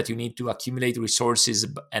know that you need to accumulate resources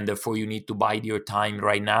and therefore you need to bide your time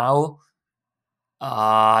right now,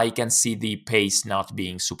 I can see the pace not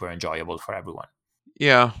being super enjoyable for everyone.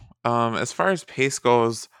 Yeah. As far as pace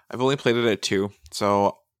goes, I've only played it at two,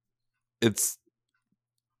 so it's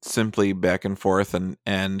simply back and forth,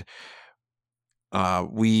 and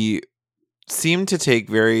we seem to take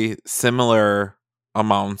very similar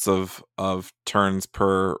amounts of turns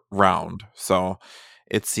per round. So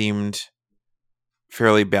it seemed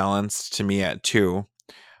fairly balanced to me at two.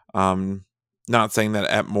 Um, Not saying that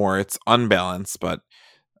at more it's unbalanced, but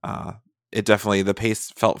uh, it definitely the pace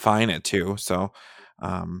felt fine at two. So,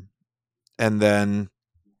 um, and then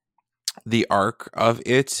the arc of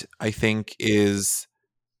it, I think, is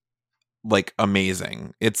like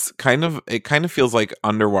amazing. It kind of feels like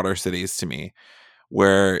Underwater Cities to me,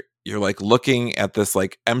 where you're like looking at this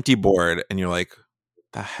like empty board and you're like,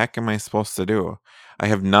 the heck am I supposed to do? I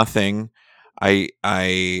have nothing.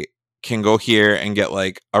 I can go here and get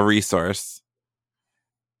like a resource,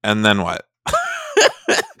 and then what?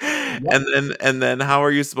 Yep. And then how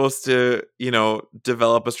are you supposed to,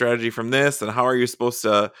 develop a strategy from this, and how are you supposed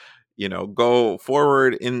to, go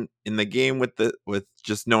forward in the game with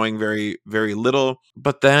just knowing very very little?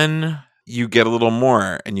 But then you get a little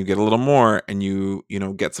more and you get a little more, and you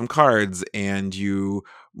get some cards, and you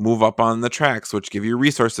move up on the tracks, which give you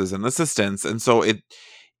resources and assistance, and so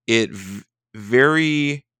it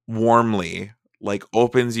very warmly like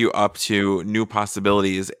opens you up to new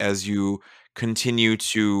possibilities as you continue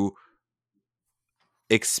to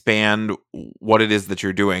expand what it is that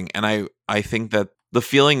you're doing. And I think that the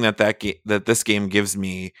feeling that that this game gives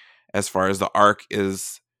me as far as the arc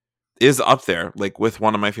is up there, like with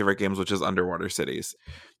one of my favorite games, which is Underwater Cities.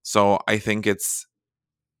 So I think it's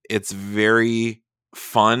very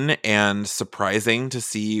fun and surprising to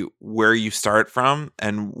see where you start from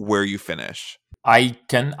and where you finish. I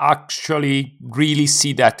can actually really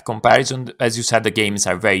see that comparison. As you said, the games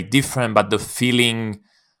are very different, but the feeling,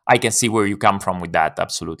 I can see where you come from with that.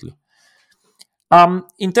 Absolutely.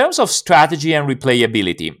 In terms of strategy and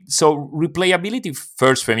replayability, so replayability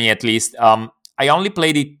first for me at least. I only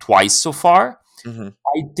played it twice so far. Mm-hmm.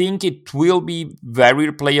 I think it will be very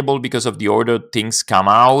replayable because of the order things come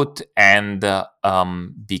out and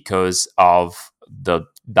because of the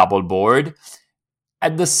double board.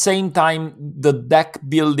 At the same time, the deck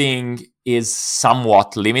building is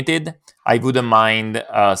somewhat limited. I wouldn't mind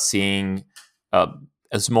seeing uh,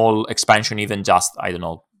 a small expansion, even just, I don't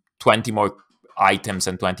know, 20 more items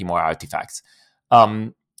and 20 more artifacts.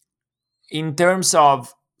 Um, in terms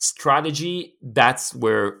of strategy, that's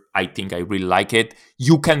where I think I really like it.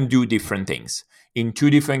 You can do different things. In two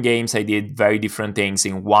different games, I did very different things.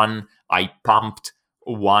 In one, I pumped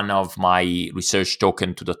one of my research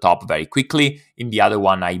token to the top very quickly. In the other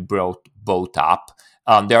one, I brought both up.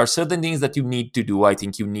 There are certain things that you need to do. I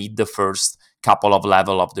think you need the first couple of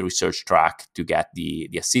level of the research track to get the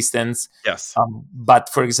assistance. Yes. But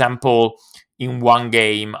for example, in one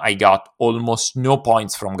game, I got almost no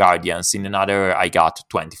points from Guardians. In another, I got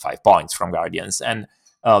 25 points from Guardians. And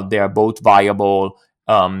they are both viable.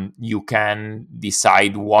 You can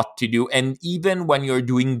decide what to do. And even when you're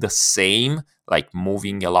doing the same, like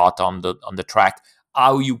moving a lot on the track,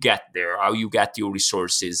 how you get there, how you get your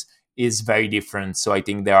resources is very different. So I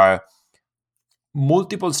think there are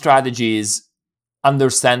multiple strategies,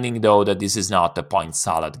 understanding though that this is not a point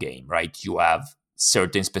salad game, right? You have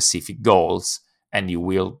certain specific goals and you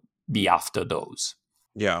will be after those.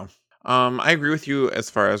 Yeah. I agree with you as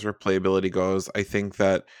far as replayability goes. I think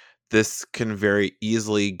that this can very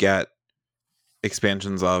easily get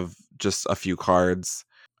expansions of just a few cards.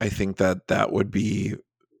 I think that that would be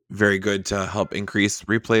very good to help increase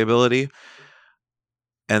replayability.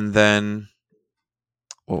 And then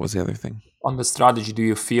what was the other thing? On the strategy, do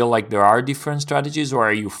you feel like there are different strategies, or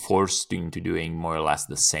are you forced into doing more or less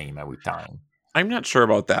the same every time? I'm not sure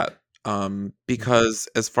about that. Because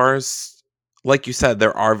as far as, like you said,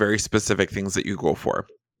 there are very specific things that you go for.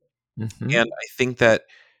 Mm-hmm. And I think that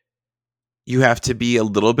you have to be a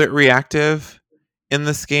little bit reactive in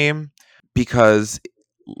this game because,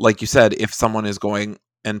 like you said, if someone is going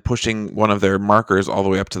and pushing one of their markers all the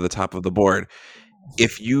way up to the top of the board,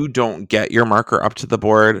 if you don't get your marker up to the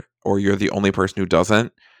board or you're the only person who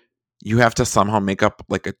doesn't, you have to somehow make up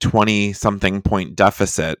like a 20 something point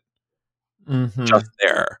deficit Mm-hmm. just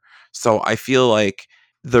there. So I feel like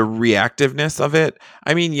the reactiveness of it,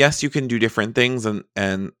 I mean, yes, you can do different things and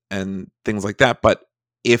things like that, but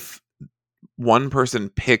if one person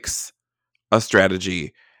picks a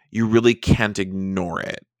strategy, you really can't ignore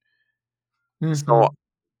it. Mm-hmm. So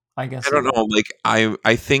I can I see don't that. know, like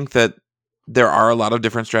I think that there are a lot of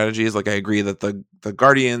different strategies. Like I agree that the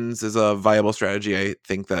Guardians is a viable strategy. I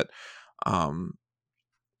think that um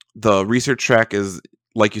the research track is,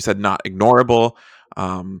 like you said, not ignorable.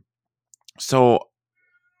 Um so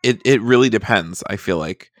it really depends, I feel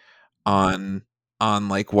like, on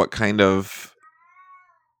like what kind of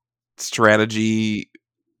strategy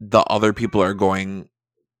the other people are going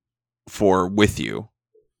for with you.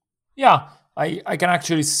 Yeah, I can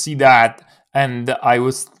actually see that. And I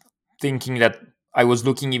was thinking that I was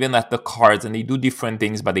looking even at the cards, and they do different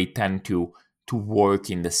things, but they tend to work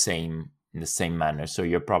in the same manner. So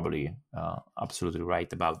you're probably absolutely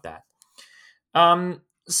right about that.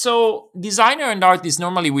 So designer and artist,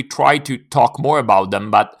 normally we try to talk more about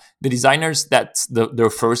them, but the designers, that's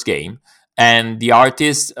their first game, and the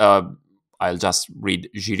artists, I'll just read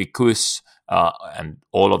Jirikus and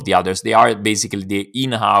all of the others. They are basically the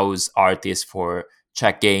in-house artists for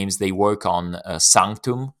Czech games. They work on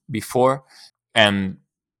Sanctum before, and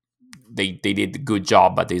they did a good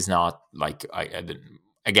job, but it's not like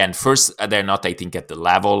again, first they're not, I think, at the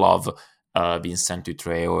level of Vincent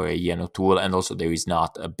Dutre or Ian O'Toole, and also there is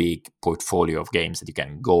not a big portfolio of games that you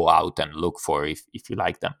can go out and look for if you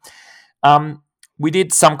like them. Um, we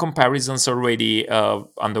did some comparisons already.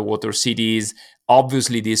 Underwater Cities.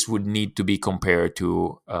 Obviously, this would need to be compared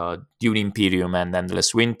to Dune Imperium and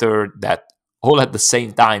Endless Winter. That all at the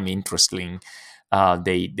same time, interesting.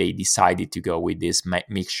 They decided to go with this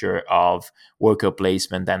mixture of worker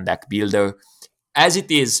placement and deck builder. As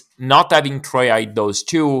it is, not having tried those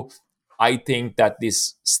two, I think that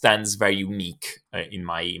this stands very unique in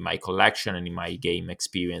my collection and in my game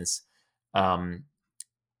experience. Um,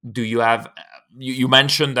 do you have you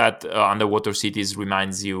mentioned that Underwater Cities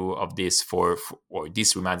reminds you of this or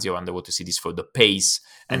this reminds you of Underwater Cities for the pace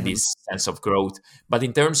and Mhm. this sense of growth, but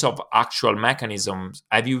in terms of actual mechanisms,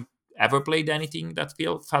 have you ever played anything that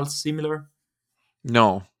felt similar?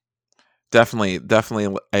 No, definitely,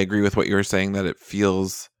 I agree with what you were saying, that it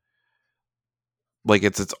feels like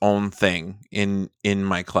it's its own thing in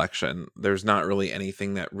my collection. There's not really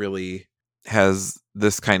anything that really has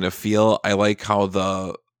this kind of feel. I like how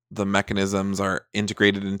the mechanisms are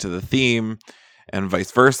integrated into the theme and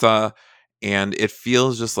vice versa, and it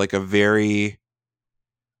feels just like a very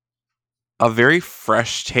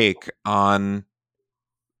fresh take on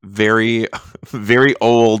very very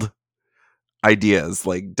old ideas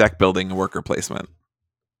like deck building and worker placement.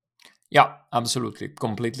 Yeah, absolutely,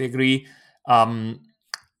 completely agree. um,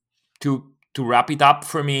 to wrap it up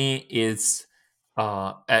for me is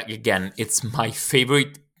again, it's my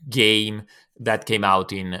favorite game that came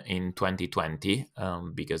out in 2020,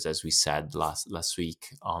 because as we said last week,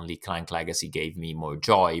 only Clank Legacy gave me more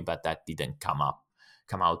joy, but that didn't come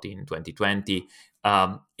out in 2020.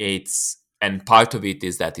 It's and part of it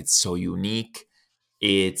is that it's so unique.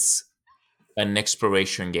 It's an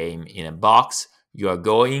exploration game in a box. You are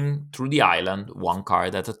going through the island one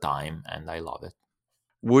card at a time, and I love it.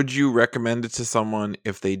 Would you recommend it to someone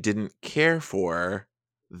if they didn't care for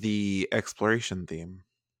the exploration theme?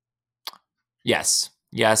 Yes,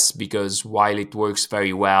 because while it works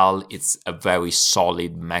very well, it's a very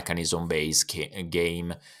solid mechanism based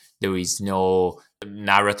game. There is no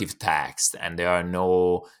narrative text and there are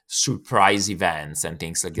no surprise events and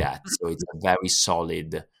things like that. So it's a very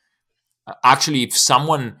solid. Actually, if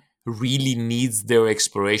someone really needs their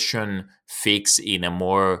exploration fix in a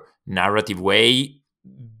more narrative way,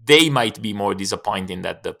 they might be more disappointing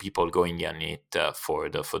than the people going on it for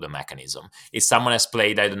the mechanism. If someone has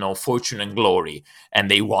played, I don't know, Fortune and Glory, and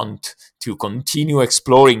they want to continue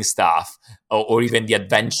exploring stuff, or even the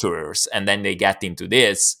adventurers, and then they get into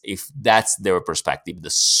this, if that's their perspective, the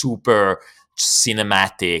super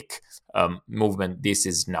cinematic movement, this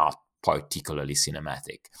is not particularly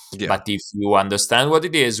cinematic. Yeah. But if you understand what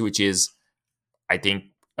it is, which is, I think,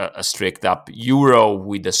 a strict up Euro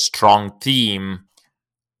with a strong theme,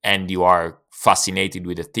 and you are fascinated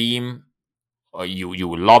with the theme, or you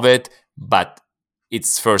will love it. But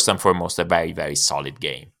it's first and foremost a very, very solid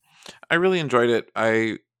game. I really enjoyed it.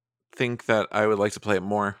 I think that I would like to play it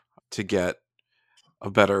more to get a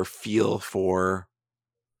better feel for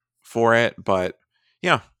it, but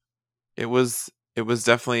yeah, it was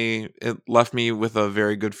definitely, it left me with a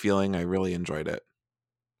very good feeling. I really enjoyed it.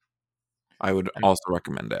 I would And, also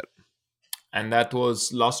recommend it. and that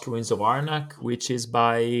was Lost Ruins of Arnak, which is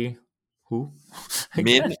by who Min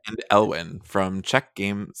again? and Elwin from Czech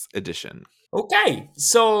Games Edition. Okay,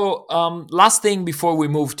 so last thing before we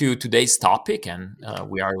move to today's topic, and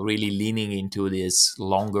we are really leaning into this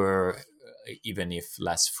longer, even if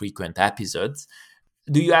less frequent episodes.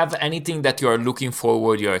 Do you have anything that you're looking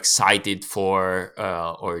forward, you're excited for,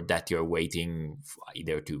 or that you're waiting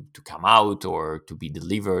either to come out or to be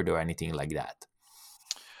delivered or anything like that?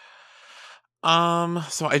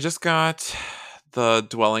 So I just got the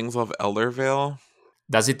Dwellings of Eldervale.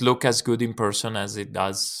 Does it look as good in person as it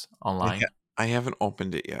does I, online? I haven't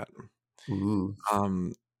opened it yet. Ooh.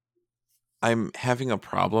 Um, I'm having a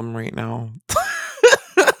problem right now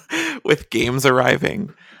with games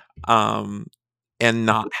arriving, um, and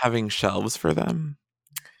not having shelves for them,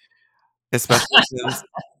 especially since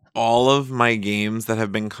all of my games that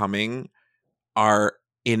have been coming are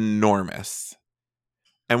enormous.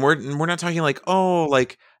 And we're not talking like, oh,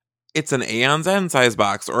 like it's an Aeon's End size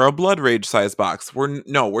box or a Blood Rage size box. We're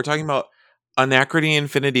talking about Anachrony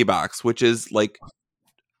Infinity box, which is like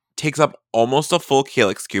takes up almost a full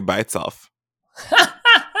Calyx cube by itself.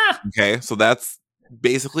 Okay, so that's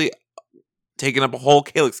basically taking up a whole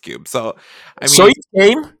Calyx cube. So, I So mean, it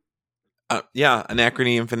came. yeah,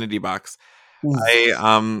 Anachrony Infinity box. Oof.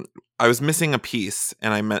 I was missing a piece,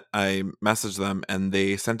 and I messaged them, and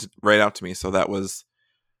they sent it right out to me. So that was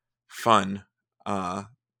fun,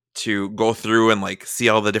 to go through and like see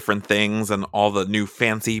all the different things and all the new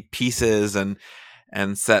fancy pieces and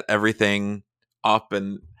set everything up,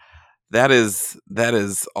 and that is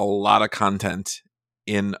a lot of content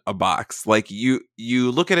in a box. Like you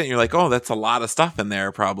look at it and you're like, oh, that's a lot of stuff in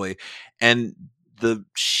there probably, and the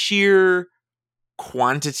sheer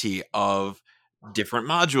quantity of different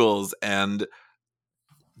modules and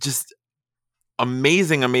just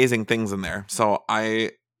amazing things in there. So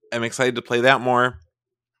I am excited to play that more.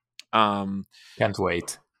 um Can't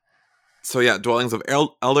wait. So yeah, Dwellings of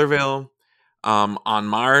Eldervale. On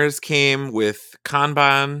Mars came with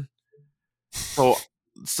Kanban.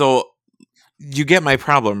 So you get my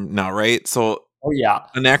problem now, right? So Oh yeah.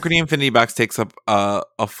 Anachrony Infinity Box takes up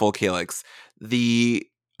a full calyx. The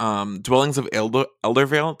Dwellings of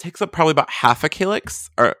Eldervale takes up probably about half a calyx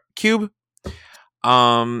or cube.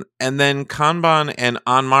 And then Kanban and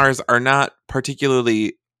On Mars are not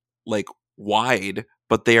particularly like wide,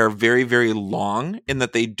 but they are very, very long in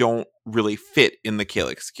that they don't really fit in the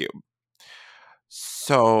calyx cube.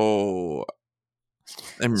 So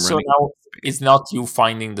I'm So running out now of it's space. not you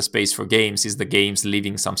finding the space for games; it's the games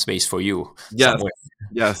leaving some space for you Yes, somewhere.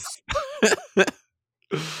 yes.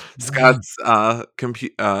 Scott's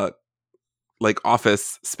like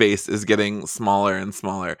office space is getting smaller and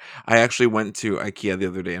smaller. I actually went to IKEA the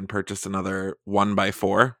other day and purchased another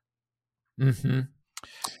 1x4. Hmm.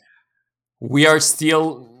 We are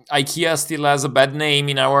still IKEA still has a bad name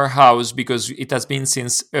in our house because it has been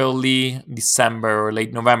since early December or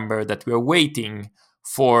late November that we are waiting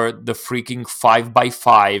for the freaking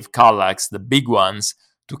 5x5 Kallax, the big ones,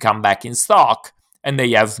 to come back in stock, and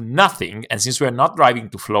they have nothing. And since we're not driving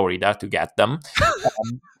to Florida to get them,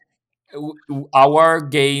 um, our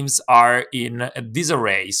games are in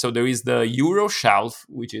disarray. So there is the Euro shelf,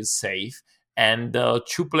 which is safe, and the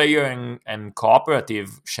two-player and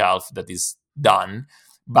cooperative shelf that is done.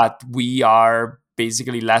 But we are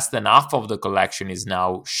basically less than half of the collection is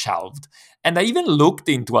now shelved. And I even looked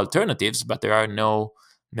into alternatives, but there are no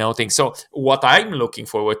things. So what I'm looking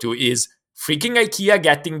forward to is freaking IKEA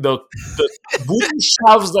getting the wooden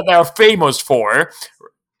shelves that they are famous for,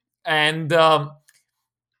 and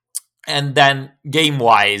and then game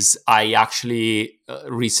wise, I actually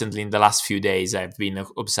recently in the last few days I've been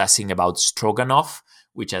obsessing about Stroganoff,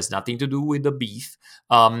 which has nothing to do with the beef.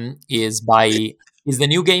 Is the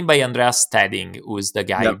new game by Andreas Stedding, who is the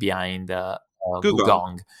guy Yep. behind Gugong.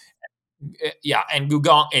 Gugong. Yeah, and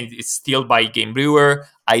Gugong, and it's still by Game Brewer.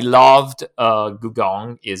 I loved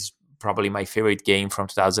Gugong, is probably my favorite game from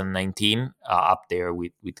 2019, up there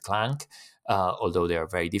with Clank, although they are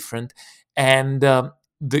very different. And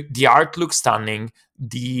the art looks stunning.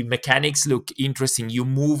 The mechanics look interesting. You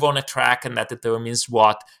move on a track, and that determines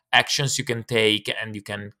what actions you can take, and you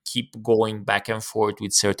can keep going back and forth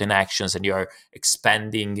with certain actions, and you are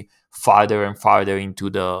expanding farther and farther into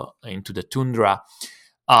the tundra.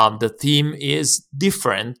 The theme is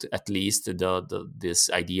different, at least this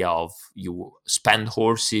idea of you spend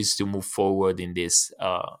horses to move forward in this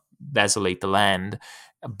desolate land,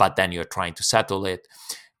 but then you're trying to settle it.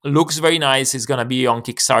 Looks very nice. It's gonna be on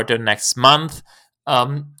Kickstarter next month.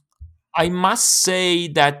 Um, I must say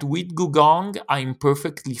that with Gugong, I'm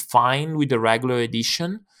perfectly fine with the regular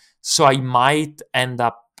edition. So I might end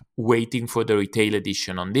up waiting for the retail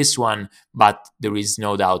edition on this one, but there is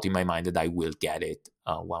no doubt in my mind that I will get it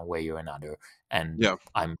one way or another. And Yeah.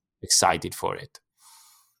 I'm excited for it.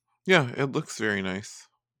 Yeah, it looks very nice.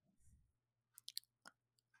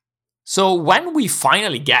 So when we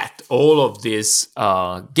finally get all of these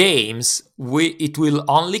games, it will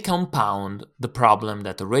only compound the problem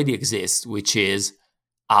that already exists, which is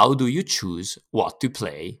how do you choose what to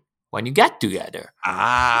play when you get together?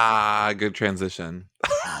 Ah, good transition.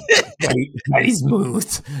 Very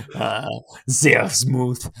smooth, uh, sehr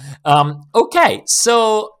smooth. Okay,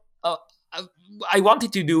 so I I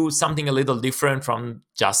wanted to do something a little different from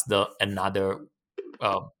just the another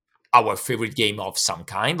uh, our favorite game of some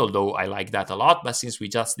kind, although I like that a lot. But since we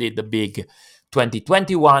just did the big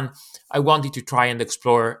 2021, I wanted to try and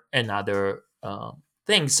explore another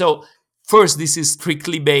thing. So first, this is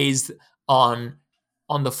strictly based on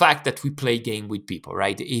on the fact that we play game with people,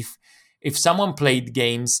 right? If someone played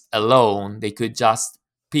games alone, they could just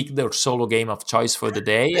pick their solo game of choice for the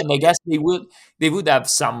day, and I guess they would have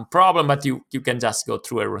some problem, but you can just go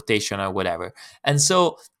through a rotation or whatever. And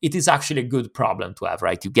so it is actually a good problem to have,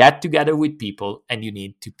 right? You get together with people and you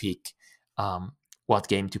need to pick what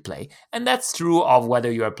game to play. And that's true of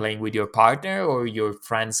whether you are playing with your partner or your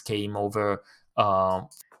friends came over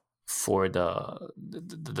for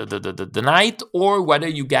the night, or whether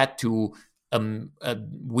you get to a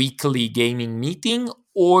weekly gaming meeting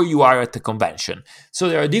or you are at a convention. So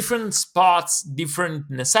there are different spots, different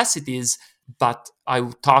necessities, but I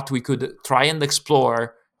thought we could try and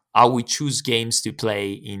explore how we choose games to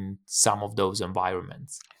play in some of those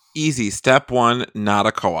environments. Easy. Step one, not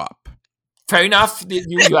a co-op. Fair enough.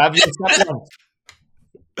 You have your step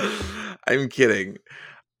one. I'm kidding.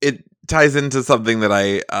 It ties into something that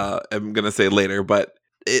I am gonna say later, but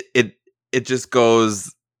it just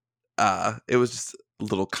goes it was just a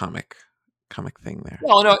little comic thing there.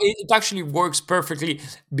 No, it actually works perfectly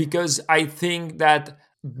because I think that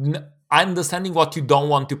understanding what you don't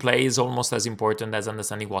want to play is almost as important as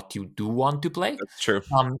understanding what you do want to play. That's true.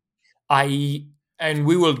 Um, I and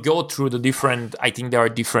we will go through the different. I think there are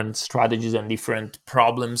different strategies and different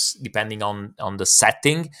problems depending on the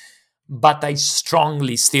setting. But I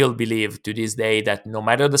strongly still believe to this day that no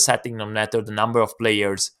matter the setting, no matter the number of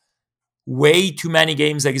players, way too many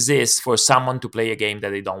games exist for someone to play a game that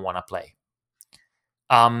they don't want to play.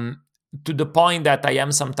 Um, to the point that I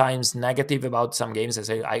am sometimes negative about some games. I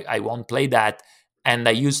say I won't play that, and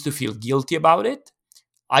I used to feel guilty about it.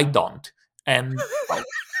 I don't, and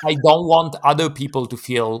I don't want other people to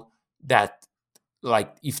feel that,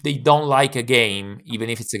 like, if they don't like a game, even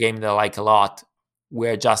if it's a game they like a lot,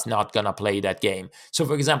 we're just not gonna play that game. So,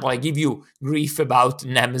 for example, I give you grief about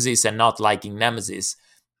Nemesis and not liking Nemesis,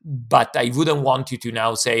 but I wouldn't want you to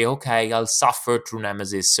now say, okay, I'll suffer through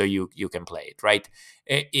Nemesis so you can play it, right?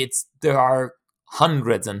 It's there are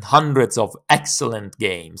hundreds and hundreds of excellent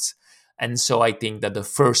games, and so I think that the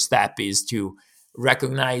first step is to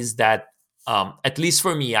recognize that, at least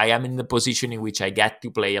for me, I am in the position in which I get to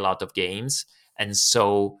play a lot of games, and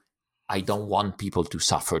so I don't want people to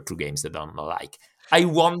suffer through games they don't like. I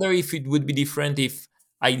wonder if it would be different if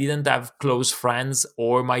I didn't have close friends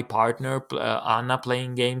or my partner, Anna,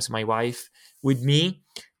 playing games, my wife, with me.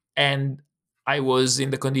 And I was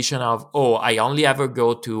in the condition of, oh, I only ever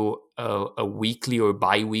go to a weekly or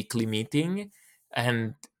bi weekly meeting.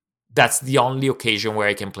 And that's the only occasion where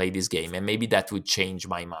I can play this game. And maybe that would change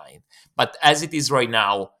my mind. But as it is right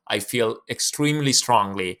now, I feel extremely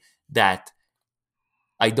strongly that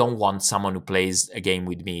I don't want someone who plays a game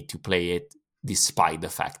with me to play it despite the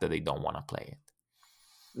fact that they don't want to play it.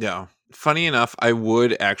 Yeah. Funny enough, I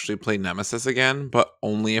would actually play Nemesis again, but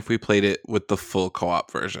only if we played it with the full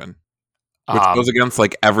co-op version, which goes against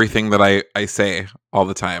like everything that I say all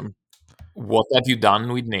the time. What have you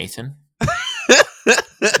done with Nathan?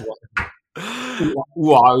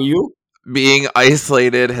 Who are you? Being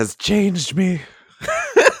isolated has changed me.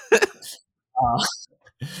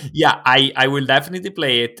 Yeah, I will definitely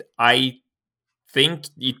play it. I think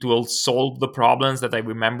it will solve the problems that I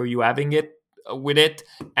remember you having it with it,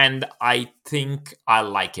 and I think I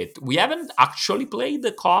like it. We haven't actually played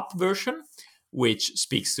the co-op version, which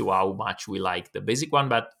speaks to how much we like the basic one.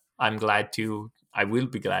 But I'm glad to. I will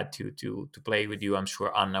be glad to play with you. I'm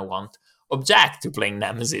sure Anna won't object to playing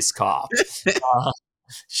Nemesis co-op. Uh,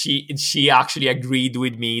 she actually agreed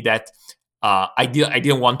with me that I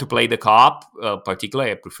didn't want to play the co-op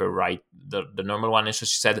particularly. I prefer the normal one, and so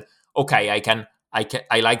she said, "Okay,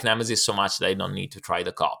 I like Nemesis so much that I don't need to try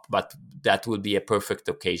the co-op, but that would be a perfect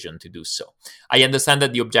occasion to do so." I understand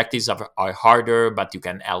that the objectives are harder, but you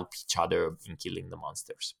can help each other in killing the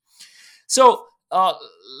monsters. So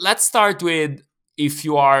let's start with, if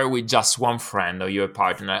you are with just one friend or your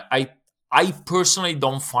partner. I personally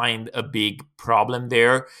don't find a big problem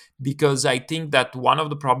there, because I think that one of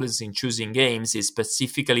the problems in choosing games is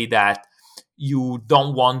specifically that you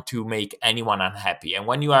don't want to make anyone unhappy. And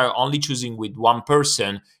when you are only choosing with one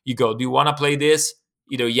person, you go, do you want to play this?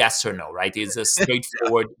 Either yes or no, right? It's a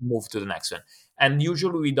straightforward move to the next one. And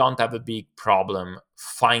usually we don't have a big problem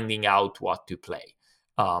finding out what to play.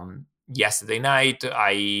 Yesterday night,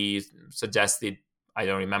 I suggested, I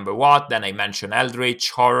don't remember what, then I mentioned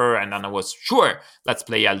Eldritch Horror, and then I was, sure, let's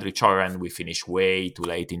play Eldritch Horror, and we finished way too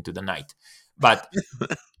late into the night. But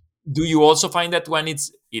do you also find that when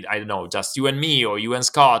I don't know, just you and me, or you and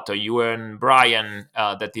Scott, or you and Brian,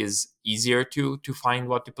 that is easier to find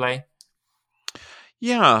what to play?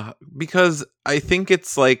 Yeah, because I think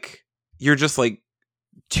it's like you're just like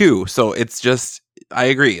two, so it's just, I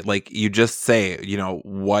agree. Like you just say,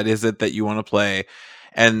 what is it that you want to play?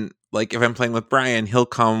 And like if I'm playing with Brian, he'll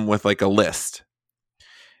come with like a list.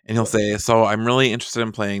 And he'll say, "So I'm really interested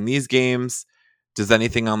in playing these games. Does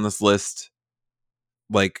anything on this list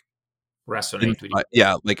like Resonate with you?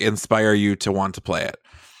 yeah, like inspire you to want to play it?"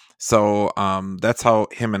 So that's how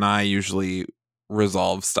him and I usually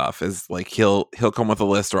resolve stuff, is like he'll come with a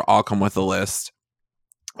list, or I'll come with a list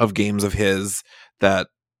of games of his that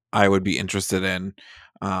I would be interested in.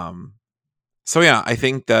 So yeah, I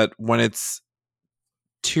think that when it's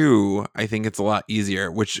two, I think it's a lot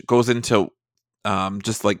easier, which goes into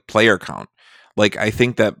just like player count. Like I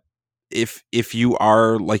think that if you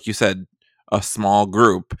are, like you said, a small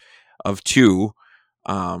group of two,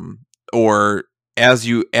 or as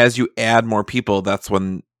you add more people, that's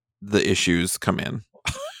when the issues come in.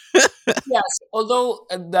 Yes, although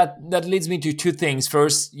that leads me to two things.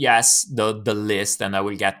 First, yes, the list, and I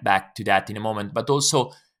will get back to that in a moment. But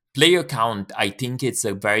also player count. I think it's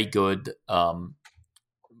a very good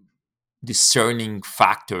discerning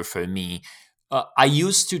factor for me. I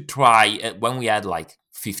used to try when we had like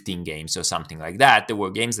 15 games or something like that. There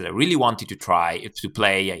were games that I really wanted to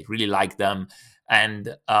play. I really liked them.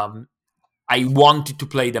 And I wanted to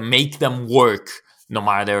play them, make them work, no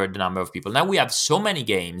matter the number of people. Now we have so many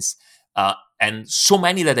games, and so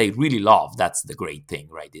many that I really love. That's the great thing,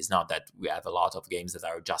 right? It's not that we have a lot of games that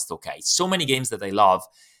are just okay. So many games that I love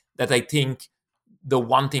that I think the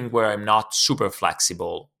one thing where I'm not super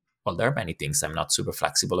flexible, well, there are many things I'm not super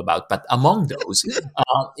flexible about, but among those,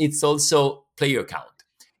 it's also player count.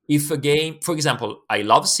 If a game, for example, I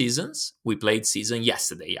love Seasons. We played Season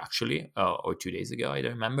yesterday, actually, or 2 days ago, I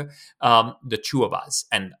don't remember. The two of us,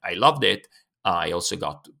 and I loved it. I also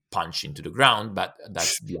got punched into the ground, but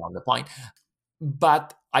that's beyond the point.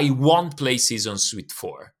 But I won't play Seasons with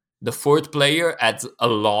four. The fourth player adds a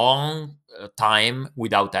long time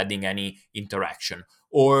without adding any interaction.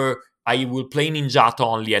 Or I will play Ninjato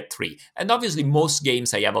only at 3. And obviously, most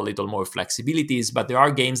games I have a little more flexibilities, but there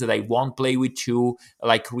are games that I won't play with 2,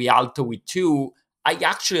 like Rialto with 2. I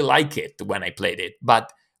actually like it when I played it,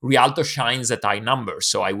 but Rialto shines at high numbers,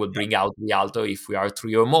 so I would bring out Rialto if we are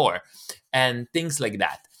 3 or more, and things like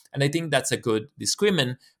that. And I think that's a good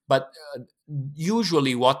discriminant, but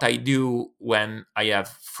usually what I do when I have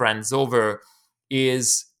friends over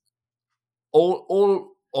is all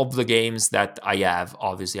of the games that I have,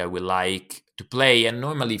 obviously I will like to play, and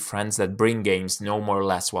normally friends that bring games know more or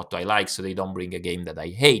less what I like, so they don't bring a game that I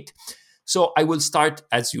hate. So I will start,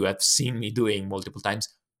 as you have seen me doing multiple times,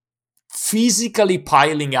 physically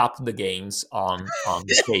piling up the games on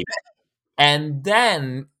the table. And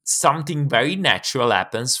then something very natural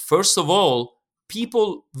happens. First of all,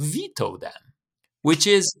 people veto them, which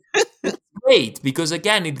is great, because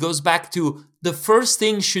again, it goes back to the first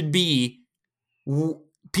thing should be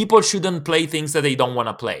people shouldn't play things that they don't want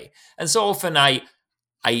to play. And so often I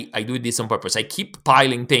do this on purpose. I keep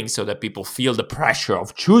piling things so that people feel the pressure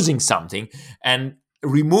of choosing something and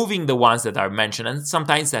removing the ones that are mentioned. And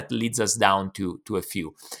sometimes that leads us down to a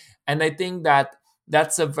few. And I think that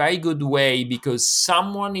that's a very good way, because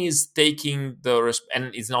someone is taking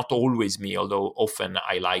and it's not always me, although often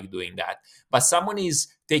I like doing that, but someone is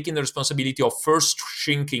taking the responsibility of first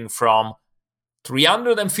shrinking from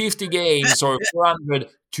 350 games or 400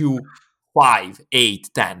 to 5, 8,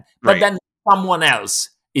 10. But then someone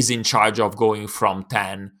else is in charge of going from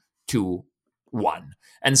 10 to 1.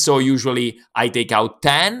 And so usually I take out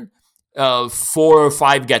 10, 4 or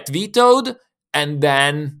 5 get vetoed, and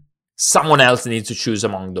then someone else needs to choose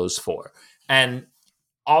among those 4. And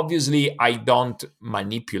obviously I don't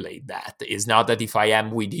manipulate that. It's not that if I am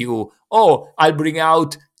with you, I'll bring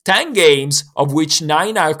out 10 games, of which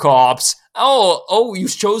 9 are co-ops. Oh, you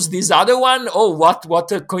chose this other one? Oh,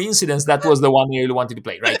 what a coincidence. That was the one you really wanted to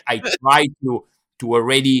play, right? I try to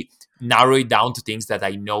already narrow it down to things that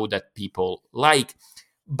I know that people like.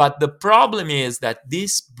 But the problem is that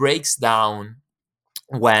this breaks down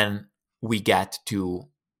when we get to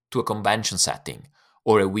a convention setting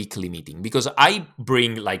or a weekly meeting, because I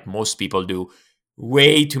bring, like most people do,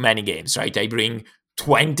 way too many games, right? I bring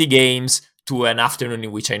 20 games to an afternoon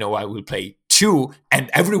in which I know I will play 2, and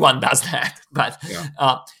everyone does that.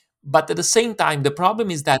 But at the same time, the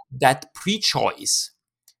problem is that pre-choice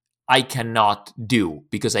I cannot do,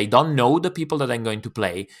 because I don't know the people that I'm going to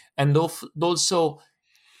play, and also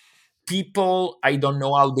people, I don't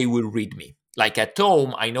know how they will read me. Like at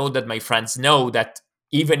home, I know that my friends know that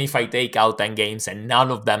even if I take out 10 games and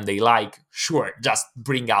none of them they like, sure, just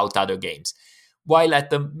bring out other games. While at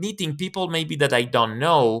the meeting, people maybe that I don't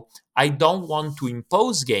know, I don't want to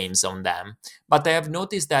impose games on them. But I have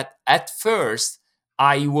noticed that at first,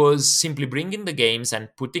 I was simply bringing the games and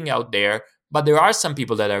putting out there. But there are some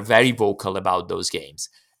people that are very vocal about those games.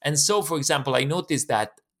 And so, for example, I noticed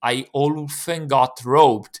that I often got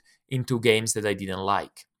roped into games that I didn't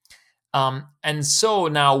like. And so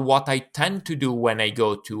now what I tend to do when I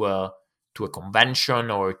go to a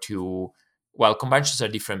convention or conventions are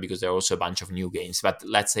different because there are also a bunch of new games, but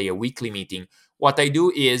let's say a weekly meeting, what I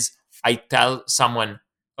do is I tell someone,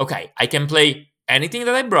 okay, I can play anything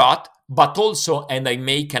that I brought, but also, and I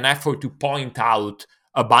make an effort to point out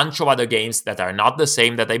a bunch of other games that are not the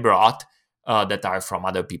same that I brought, that are from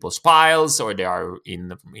other people's piles, or they are in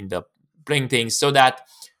the playing things, so that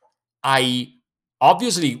I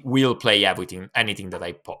obviously will play anything that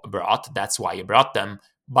I brought. That's why I brought them.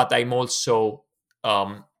 But I'm also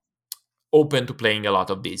open to playing a lot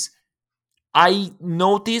of these. I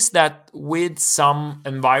noticed that with some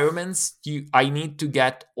environments, I need to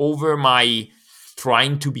get over my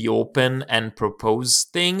trying to be open and propose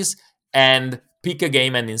things and pick a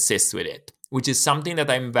game and insist with it, which is something that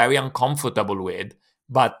I'm very uncomfortable with,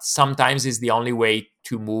 but sometimes is the only way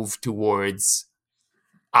to move towards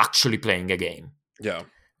actually playing a game. Yeah.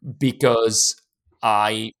 because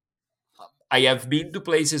I I have been to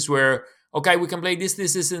places where, okay, we can play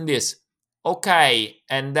this, and this. Okay,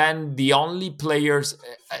 and then the only players,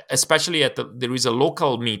 especially there is a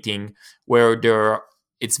local meeting where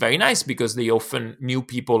it's very nice because new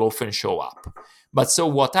people often show up. But so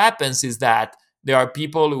what happens is that there are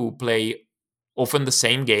people who play often the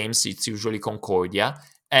same games. It's usually Concordia,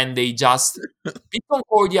 and they just pick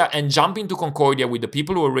Concordia and jump into Concordia with the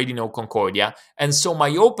people who already know Concordia. And so my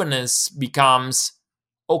openness becomes,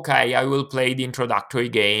 okay, I will play the introductory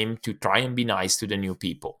game to try and be nice to the new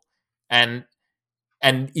people. And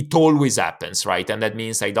it always happens, right? And that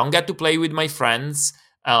means I don't get to play with my friends.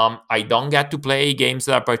 I don't get to play games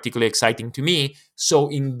that are particularly exciting to me. So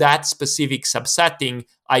in that specific subsetting,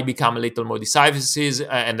 I become a little more decisive,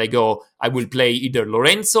 and I go, I will play either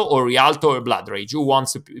Lorenzo or Rialto or Blood Rage. Who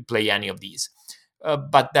wants to play any of these?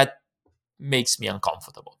 But that makes me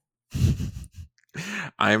uncomfortable.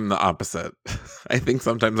 I'm the opposite. I think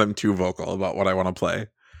sometimes I'm too vocal about what I want to play.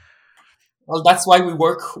 Well, that's why we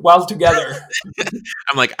work well together.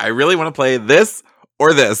 I'm like, I really want to play this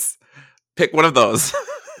or this. Pick one of those.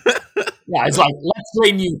 Yeah, it's like, let's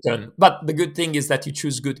play Newton. But the good thing is that you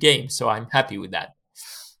choose good games, so I'm happy with that.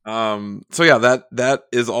 So yeah, that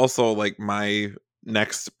is also like my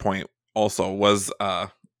next point also was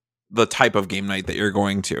the type of game night that you're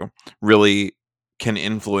going to really can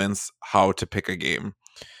influence how to pick a game.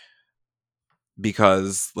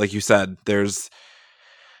 Because like you said, there's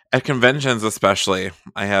at conventions especially,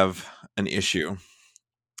 I have an issue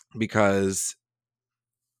because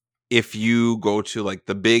if you go to like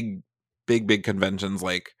the big conventions,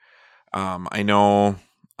 like I know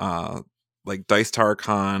like Dice Tower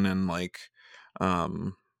Con and like I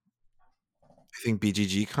think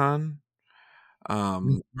BGG Con are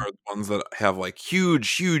the ones that have like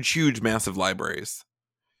huge massive libraries.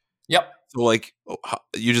 Yep. So like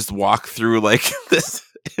you just walk through like this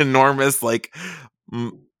enormous like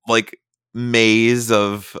like maze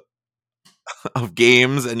of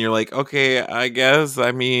games, and you're like, okay, I guess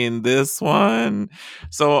I mean this one.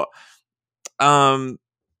 So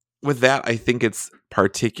with that, I think it's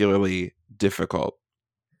particularly difficult.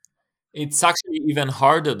 It's actually even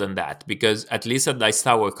harder than that because at least at Dice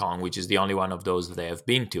Tower Con, which is the only one of those that I have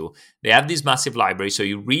been to, they have this massive library. So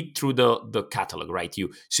you read through the catalog, right?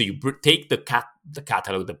 You take the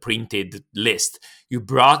catalog, the printed list,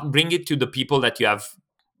 bring it to the people that you have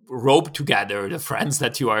roped together, the friends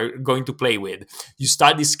that you are going to play with. You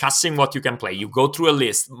start discussing what you can play. You go through a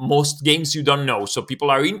list. Most games you don't know, so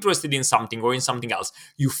people are interested in something or in something else.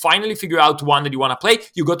 You finally figure out one that you want to play.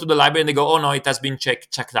 You go to the library and they go, "Oh no, it has been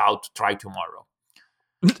checked out. Try tomorrow."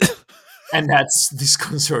 And that's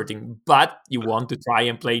disconcerting. But you want to try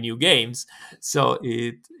and play new games, so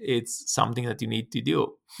it's something that you need to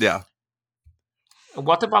do. Yeah.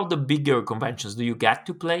 What about the bigger conventions? Do you get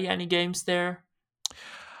to play any games there?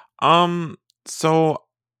 So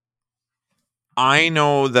I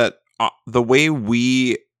know that the way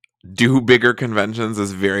we do bigger conventions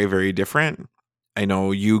is very, very different. I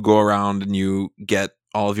know you go around and you get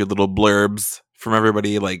all of your little blurbs from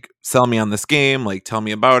everybody, like, sell me on this game, like, tell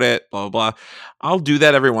me about it, blah, blah, blah. I'll do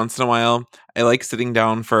that every once in a while. I like sitting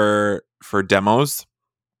down for demos,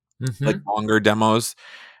 like longer demos.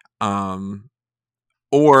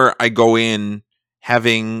 Or I go in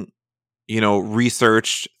having,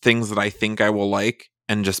 researched things that I think I will like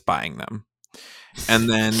and just buying them. And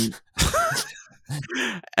then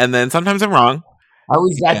and then sometimes I'm wrong. How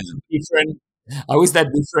is that different? How is that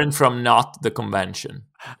different from not the convention?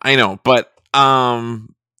 I know, but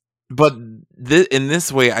in this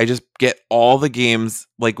way, I just get all the games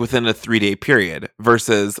like within a 3-day period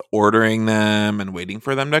versus ordering them and waiting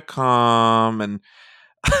for them to come, and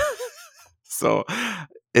so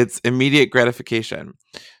it's immediate gratification.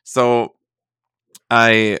 So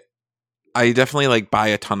I definitely like buy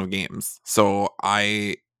a ton of games. So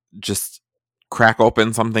I just crack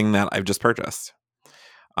open something that I've just purchased.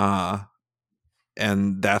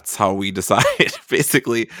 And that's how we decide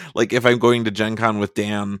basically. Like if I'm going to Gen Con with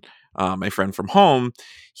Dan, my friend from home,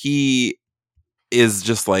 he is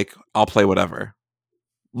just like, I'll play whatever.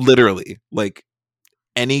 Literally, like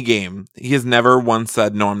any game. He has never once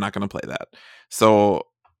said, no, I'm not going to play that. So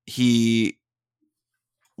he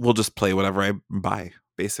will just play whatever I buy,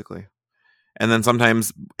 basically. And then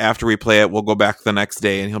sometimes after we play it, we'll go back the next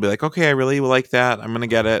day and he'll be like, okay, I really like that. I'm going to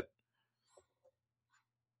get it.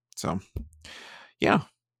 So, yeah.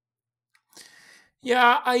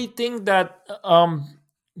 Yeah, I think that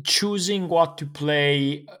choosing what to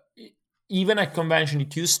play, even at convention,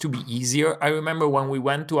 it used to be easier. I remember when we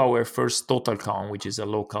went to our first TotalCon, which is a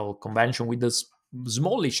local convention with this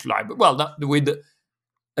smallish library. Well, not with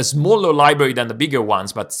a smaller library than the bigger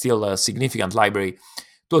ones, but still a significant library.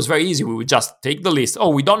 It was very easy. We would just take the list. Oh,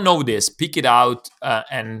 we don't know this. Pick it out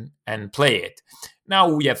and play it. Now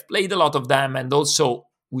we have played a lot of them, and also,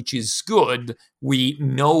 which is good, we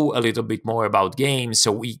know a little bit more about games,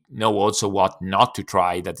 so we know also what not to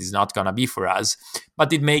try that is not going to be for us.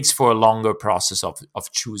 But it makes for a longer process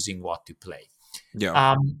of choosing what to play.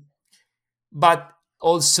 Yeah. But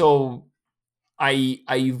also, I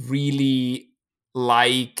really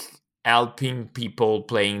like helping people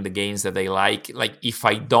playing the games that they like. Like if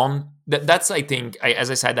I don't, that's I think, as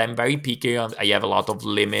I said, I'm very picky. I have a lot of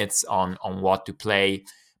limits on what to play.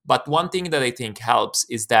 But one thing that I think helps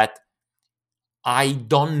is that I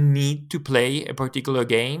don't need to play a particular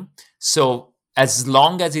game. So as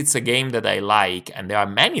long as it's a game that I like, and there are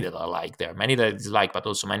many that I like, there are many that I dislike, but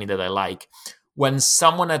also many that I like. When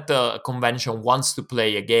someone at the convention wants to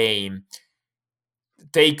play a game,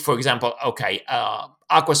 take for example, okay,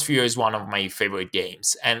 Aquasphere is one of my favorite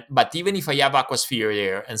games, but even if I have Aquasphere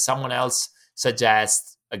there and someone else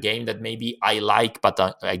suggests a game that maybe I like but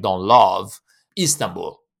I don't love,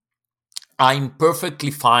 Istanbul, I'm perfectly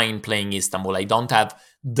fine playing Istanbul. I don't have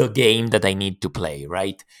the game that I need to play,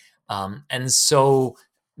 right? And so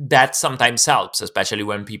that sometimes helps, especially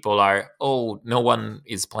when people are, oh, no one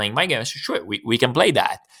is playing my game. Sure, we can play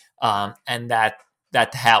that, and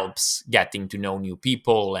that helps getting to know new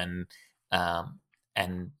people, and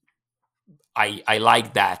I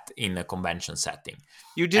like that in a convention setting.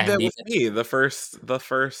 You did that with me the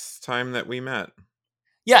first time that we met.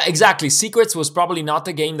 Yeah, exactly. Secrets was probably not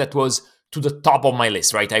a game that was to the top of my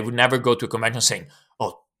list, right? I would never go to a convention saying,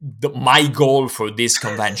 oh, my goal for this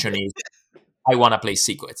convention is I want to play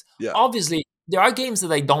Secrets. Yeah. Obviously, there are games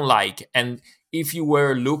that I don't like. And if you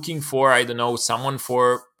were looking for, I don't know, someone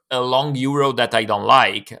for a long Euro that I don't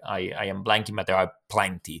like, I am blanking, but there are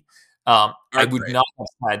plenty. I would not have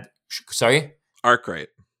said, sorry? Arkwright.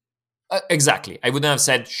 Exactly. I wouldn't have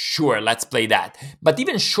said, sure, let's play that. But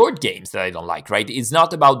even short games that I don't like, right? It's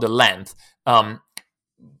not about the length.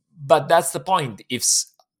 But that's the point. If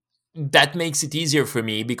that makes it easier for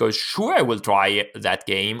me, because sure, I will try that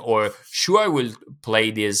game, or sure, I will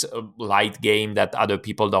play this light game that other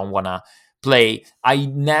people don't want to play. I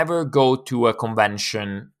never go to a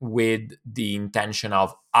convention with the intention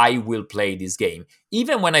of I will play this game,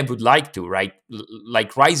 even when I would like to, right?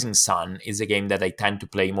 Like Rising Sun is a game that I tend to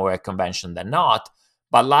play more at convention than not.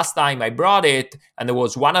 But last time I brought it, and there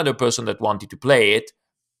was one other person that wanted to play it,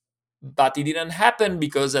 but it didn't happen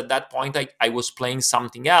because at that point I was playing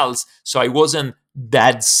something else, so I wasn't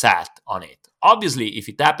dead set on it. Obviously, if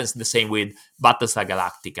it happens the same with Battlestar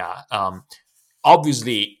Galactica,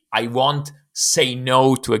 obviously I won't say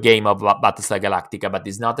no to a game of Battlestar Galactica, but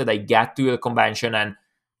it's not that I get to a convention and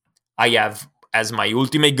I have as my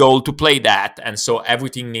ultimate goal to play that, and so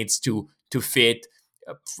everything needs to fit.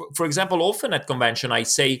 For example, often at convention I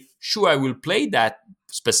say, sure, I will play that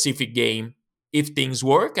specific game if things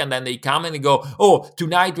work, and then they come and they go, oh,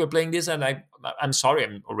 tonight we're playing this, and I'm sorry,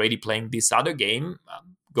 I'm already playing this other game.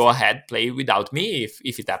 Go ahead, play without me.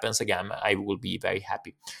 If it happens again, I will be very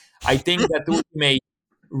happy. I think that ultimate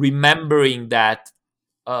remembering that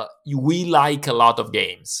we like a lot of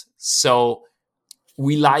games, so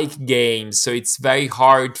we like games, so it's very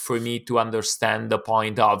hard for me to understand the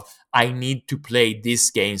point of I need to play this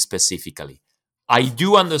game specifically. I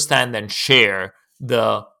do understand and share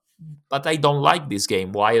but I don't like this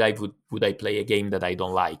game. Why would I play a game that I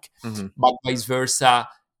don't like? Mm-hmm. But vice versa.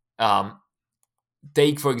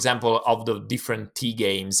 Take, for example, of the different T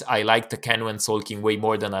games, I like Tekhenu and Soul King way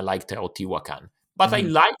more than I like Teotihuacan. But I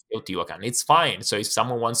like Teotihuacan. It's fine. So if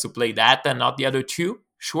someone wants to play that and not the other two,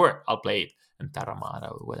 sure, I'll play it. And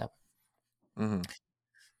Taramara or whatever. Mm-hmm.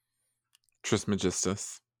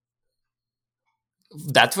 Trismegistus.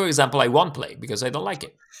 That, for example, I won't play because I don't like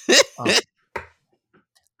it.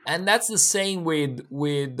 And that's the same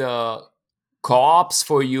with co-ops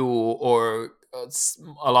for you, or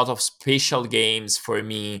a lot of special games for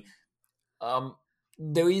me.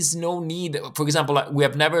 There is no need. For example, we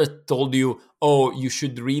have never told you, oh, you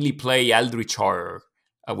should really play Eldritch Horror,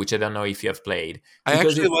 which I don't know if you have played. I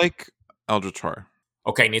actually like Eldritch Horror.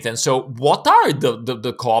 Okay, Nathan. So what are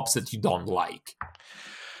the co-ops that you don't like?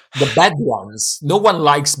 The bad ones. No one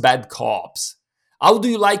likes bad co-ops. How do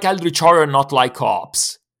you like Eldritch Horror and not like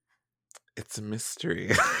co-ops? It's a mystery.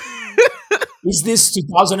 Is this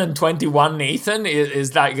 2021, Nathan?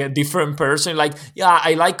 Is like a different person? Like, yeah,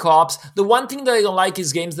 I like co-ops. The one thing that I don't like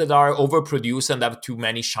is games that are overproduced and have too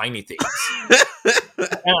many shiny things.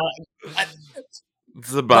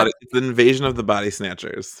 It's the invasion of the body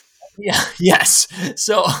snatchers. Yeah, yes.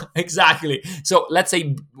 So exactly. So let's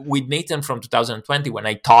say with Nathan from 2020, when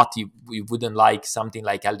I thought we wouldn't like something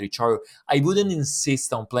like Eldritch Horror, I wouldn't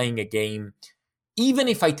insist on playing a game, even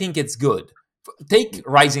if I think it's good. Take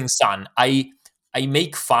Rising Sun. I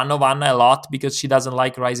make fun of Anna a lot because she doesn't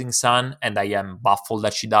like Rising Sun, and I am baffled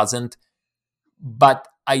that she doesn't. But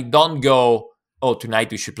I don't go, oh,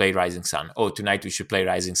 tonight we should play Rising Sun. Oh, tonight we should play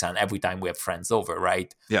Rising Sun every time we have friends over,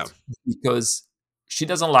 right? Yeah. Because she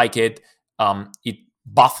doesn't like it. It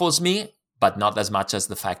baffles me, but not as much as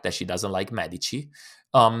the fact that she doesn't like Medici.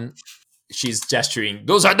 Um, she's gesturing.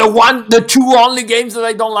 Those are the two only games that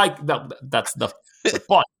I don't like. That's the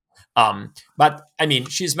point. But I mean,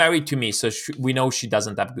 she's married to me, so we know she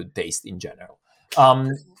doesn't have good taste in general. Um,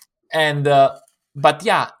 and but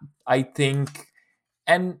yeah, I think,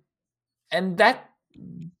 and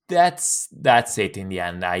that's it in the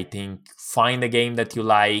end. I think find a game that you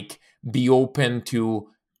like, be open to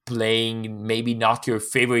playing maybe not your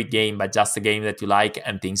favorite game, but just a game that you like,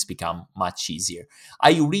 and things become much easier.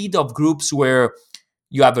 I read of groups where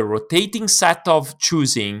you have a rotating set of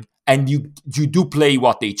choosing, and you do play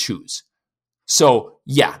what they choose. So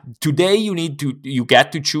yeah, today you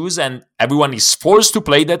get to choose, and everyone is forced to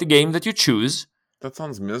play that game that you choose. That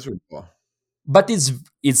sounds miserable. But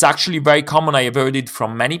it's actually very common. I have heard it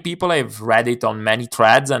from many people. I've read it on many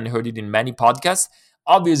threads and heard it in many podcasts.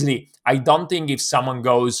 Obviously, I don't think if someone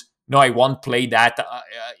goes, no, I won't play that,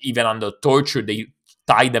 even under torture, they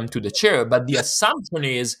tie them to the chair. But the assumption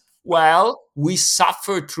is, well, we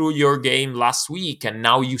suffered through your game last week, and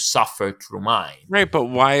now you suffer through mine. Right, but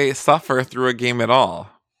why suffer through a game at all?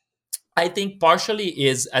 I think partially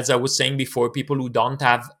is, as I was saying before, people who don't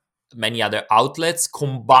have many other outlets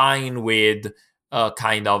combine with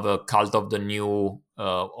kind of a cult of the new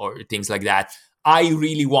or things like that. I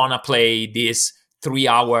really want to play this 3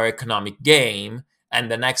 hour economic game,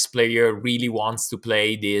 and the next player really wants to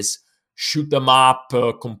play this shoot them up,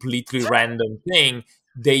 completely random thing.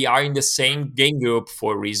 They are in the same game group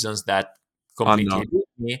for reasons that completely Unknown. elude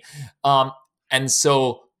me. Um, and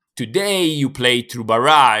so today you play through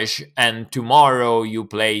Barrage, and tomorrow you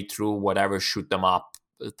play through whatever shoot them up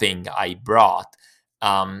thing I brought.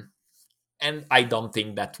 And I don't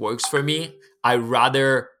think that works for me. I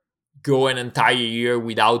rather go an entire year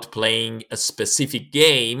without playing a specific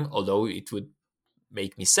game, although it would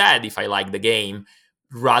make me sad if I like the game,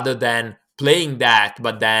 rather than playing that,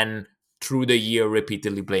 but then through the year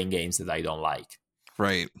repeatedly playing games that I don't like.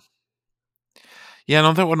 Right. Yeah,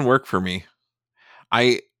 no, that wouldn't work for me.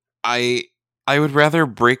 I I I would rather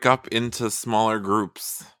break up into smaller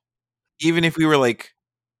groups. Even if we were like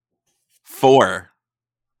 4.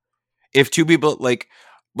 If two people like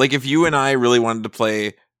if you and I really wanted to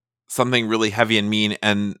play something really heavy and mean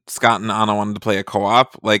and Scott and Anna wanted to play a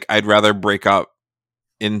co-op, like I'd rather break up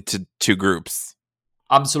into 2 groups.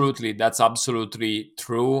 Absolutely, that's absolutely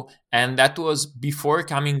true. And that was before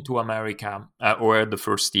coming to America, or the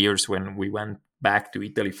first years when we went back to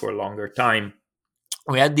Italy for a longer time.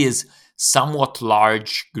 We had this somewhat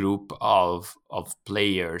large group of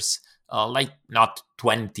players, like not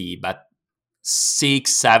 20, but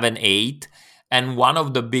 6, 7, 8. And one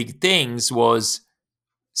of the big things was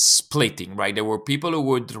splitting, right? There were people who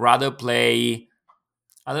would rather play,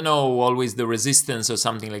 I don't know, always the resistance or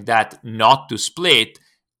something like that, not to split.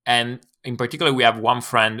 And in particular, we have one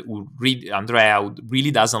friend who Andrea, who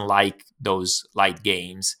really doesn't like those light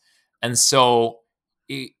games. And so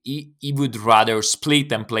he would rather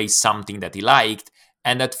split and play something that he liked.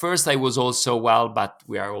 And at first I was also, well, but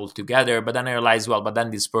we are all together. But then I realized, well, but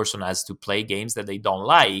then this person has to play games that they don't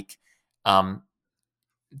like. Um,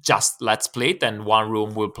 just let's split, and one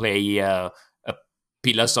room will play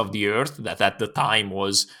Pillars of the Earth, that at the time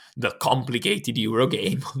was the complicated Euro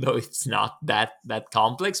game, although it's not that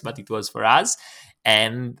complex, but it was for us.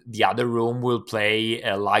 And the other room will play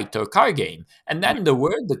a lighter car game. And then there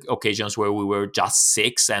were the occasions where we were just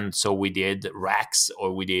 6, and so we did Rex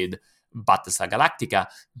or we did Battlestar Galactica.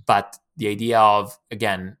 But the idea of,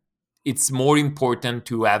 again, it's more important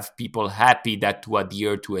to have people happy than to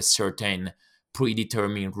adhere to a certain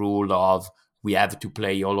predetermined rule of we have to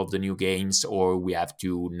play all of the new games or we have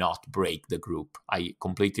to not break the group. I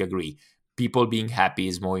completely agree. People being happy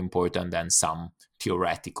is more important than some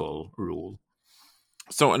theoretical rule.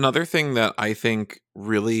 So another thing that I think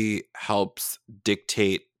really helps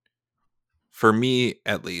dictate, for me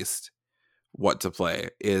at least, what to play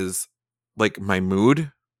is like my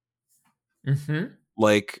mood. Mm-hmm.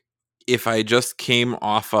 Like if I just came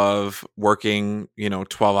off of working,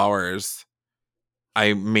 12 hours,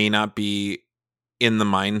 I may not be in the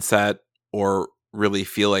mindset or really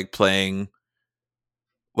feel like playing,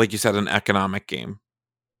 like you said, an economic game.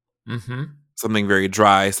 Mm-hmm. something very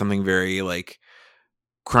dry, something very like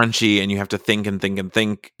crunchy, and you have to think and think and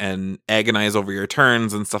think and agonize over your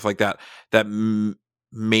turns and stuff like that. That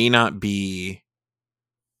may not be,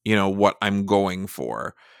 what I'm going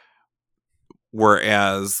for.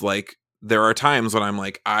 Whereas, like, there are times when I'm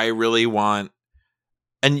like, I really want,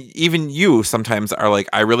 and even you sometimes are like,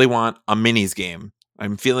 I really want a minis game.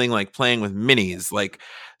 I'm feeling like playing with minis. Like,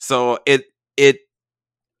 so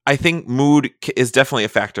I think mood is definitely a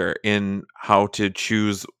factor in how to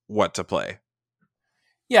choose what to play.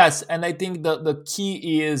 Yes, and I think the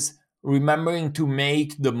key is remembering to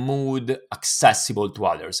make the mood accessible to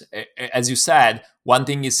others. As you said, one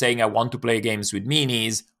thing is saying I want to play games with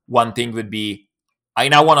minis. One thing would be I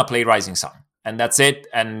now want to play Rising Sun, and that's it.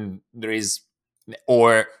 And there is,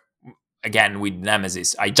 or again with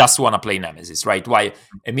Nemesis, I just want to play Nemesis, right? Why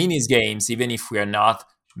a minis games, even if we are not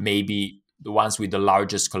maybe the ones with the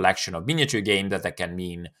largest collection of miniature games, that can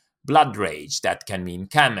mean Blood Rage, that can mean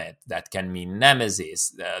Kemet, that can mean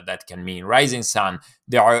Nemesis, that can mean Rising Sun.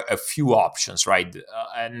 There are a few options, right?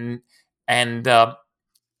 And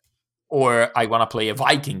or I want to play a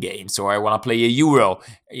Viking game, so I want to play a Euro.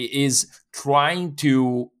 Is trying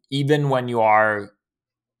to, even when you are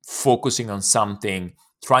focusing on something,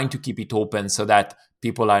 trying to keep it open so that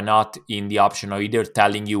people are not in the option of either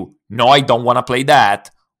telling you, no, I don't want to play that,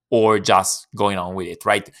 or just going on with it,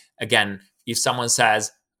 right? Again, if someone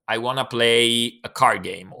says, I want to play a card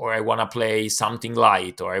game, or I want to play something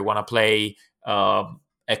light, or I want to play a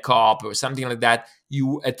co-op or something like that,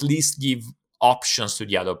 you at least give options to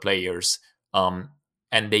the other players, and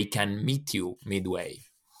they can meet you midway.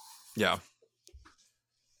 Yeah.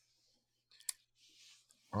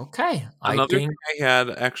 Okay, I Another think. thing I had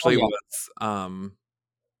Oh actually yeah. was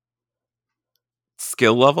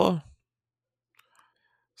skill level.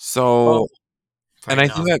 So, Oh, fair and I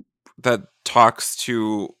think enough. that talks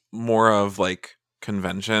to more of like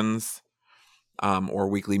conventions, or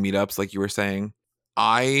weekly meetups, like you were saying.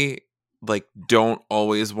 I like don't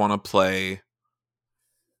always want to play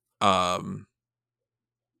um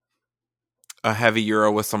a heavy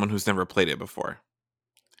Euro with someone who's never played it before.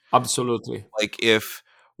 Absolutely. Like if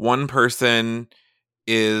one person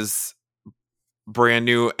is brand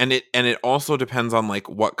new, and it also depends on like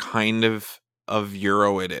what kind of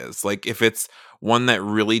Euro it is. Like if it's one that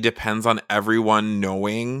really depends on everyone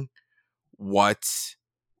knowing what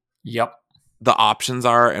Yep. the options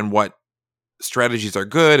are and what strategies are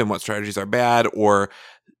good and what strategies are bad, or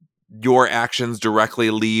your actions directly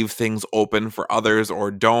leave things open for others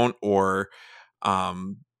or don't, or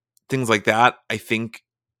um things like that. I think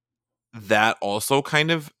that also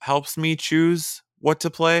kind of helps me choose what to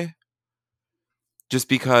play, just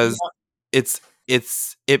because Yeah.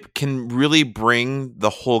 it can really bring the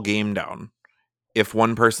whole game down if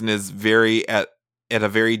one person is very at a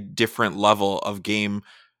very different level of game,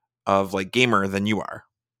 of like gamer, than you are.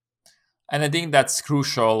 And I think that's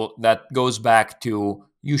crucial. That goes back to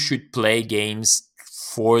you should play games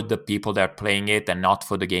for the people that are playing it and not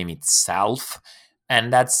for the game itself.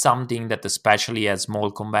 And that's something that, especially at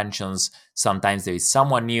small conventions, sometimes there is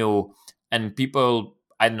someone new and people,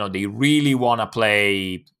 I don't know, they really want to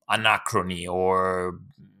play Anachrony or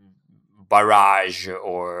Barrage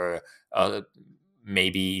or uh,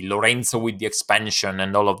 maybe Lorenzo with the expansion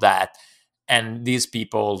and all of that. And these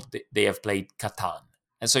people, they have played Catan.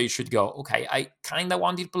 And so you should go, okay, I kind of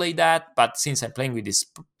wanted to play that, but since I'm playing with these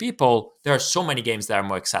people, there are so many games that are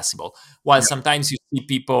more accessible. While Yeah. sometimes you see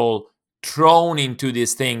people thrown into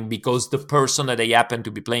this thing because the person that they happen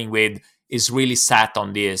to be playing with is really sat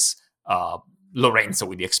on this Lorenzo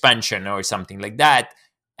with the expansion or something like that.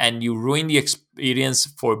 And you ruin the experience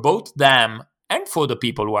for both them and for the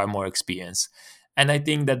people who are more experienced. And I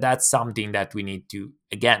think that that's something that we need to,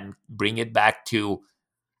 again, bring it back to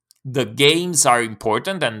the games are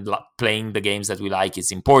important and playing the games that we like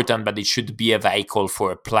is important, but it should be a vehicle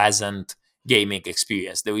for a pleasant gaming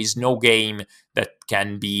experience. There is no game that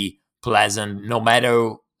can be pleasant no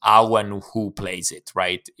matter how and who plays it,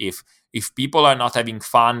 right? If people are not having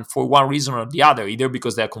fun for one reason or the other, either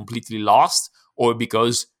because they're completely lost or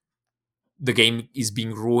because the game is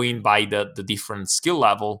being ruined by the different skill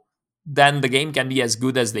level, then the game can be as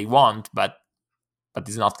good as they want, but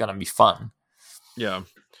it's not gonna be fun. Yeah.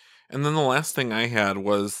 And then the last thing I had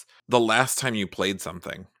was the last time you played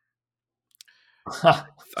something.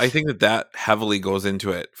 I think that heavily goes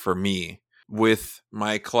into it for me, with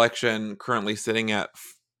my collection currently sitting at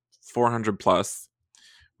 400 plus.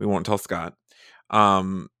 We won't tell Scott.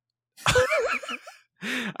 Um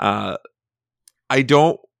uh I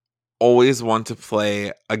don't always want to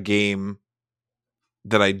play a game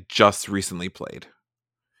that I just recently played.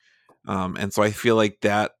 And so I feel like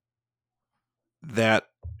that that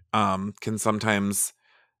can sometimes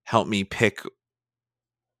help me pick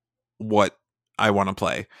what I want to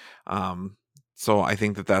play. So I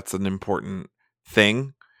think that that's an important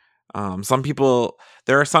thing. Some people,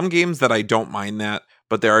 there are some games that I don't mind that,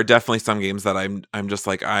 but there are definitely some games that I'm just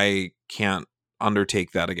like, I can't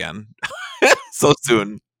undertake that again so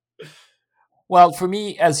soon. Well, for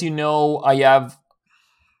me, as you know, I have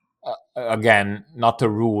again, not a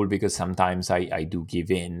rule because sometimes I do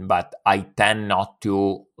give in, but I tend not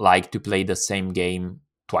to like to play the same game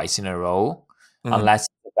twice in a row Mhm. unless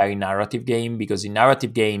it's a very narrative game, because in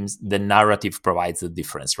narrative games, the narrative provides the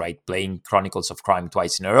difference, right? Playing Chronicles of Crime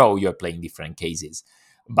twice in a row, you're playing different cases.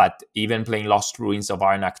 But even playing Lost Ruins of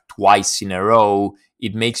Arnak twice in a row,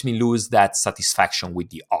 it makes me lose that satisfaction with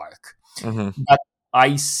the arc. Mhm. But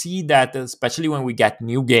I see that, especially when we get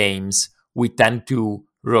new games, we tend to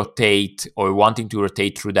rotate or wanting to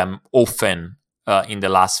rotate through them often in the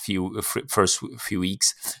last first few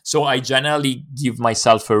weeks. So I generally give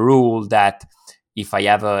myself a rule that if I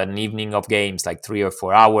have an evening of games, like 3 or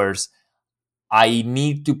 4 hours, I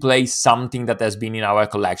need to play something that has been in our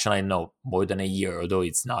collection. I know more than a year, although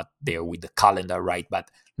it's not there with the calendar, right?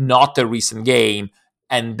 But not a recent game,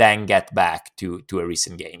 and then get back to a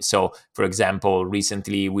recent game. So, for example,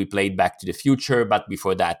 recently we played Back to the Future, but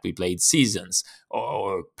before that we played Seasons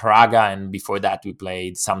or Praga, and before that we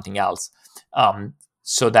played something else.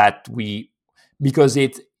 So that because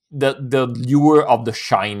the lure of the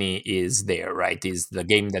shiny is there, right? Is the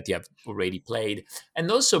game that you have already played,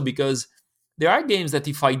 and also because there are games that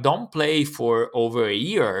if I don't play for over a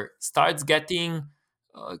year, starts getting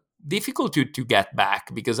difficult to get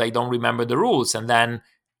back because I don't remember the rules, and then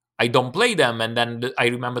I don't play them, and then I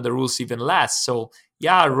remember the rules even less. So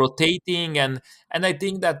yeah, rotating and I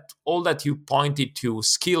think that all that you pointed to,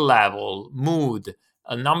 skill level, mood,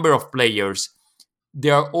 a number of players, they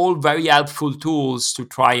are all very helpful tools to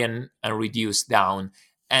try and reduce down.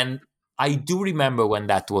 And I do remember when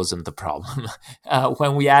that wasn't the problem.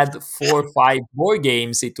 When we had 4 or 5 board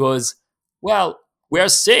games, it was, well, we're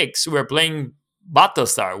 6, we're playing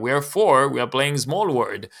Battlestar. We're 4, we are playing Small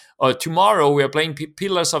World. Tomorrow, we are playing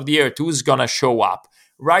Pillars of the Earth. Who's going to show up?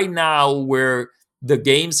 Right now, where the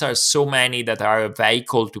games are so many that are a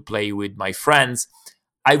vehicle to play with my friends,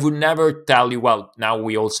 I would never tell you, well, now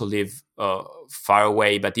we also live far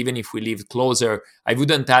away, but even if we live closer, I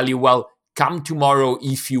wouldn't tell you, well, come tomorrow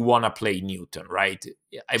if you want to play Newton, right?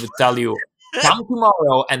 I would tell you, come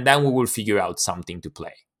tomorrow and then we will figure out something to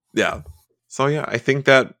play. Yeah. So yeah, I think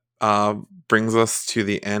that brings us to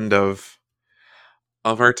the end of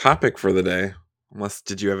our topic for the day. Unless,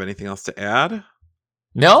 did you have anything else to add?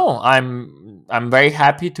 No, I'm very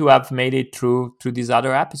happy to have made it through this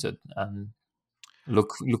other episode, and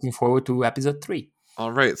looking forward to episode 3.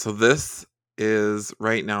 All right. So this is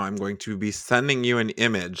right now. I'm going to be sending you an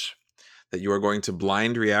image that you are going to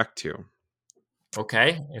blind react to.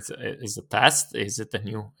 Okay, it's a test. Is it a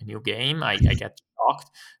new game? I get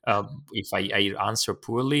shocked if I answer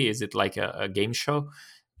poorly. Is it like a game show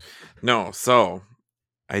No. So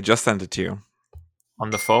I just sent it to you. on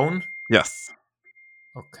the phone? Yes.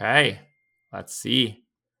 Okay, let's see.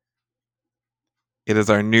 It is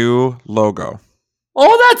our new logo.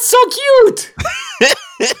 Oh, that's so cute!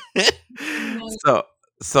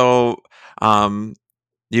 so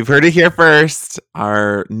you've heard it here first.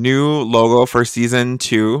 Our new logo for season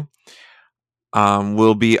 2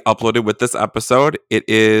 will be uploaded with this episode.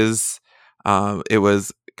 It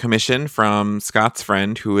was commissioned from Scott's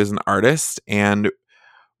friend, who is an artist, and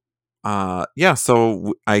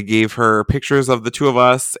so I gave her pictures of the two of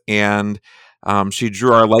us, and she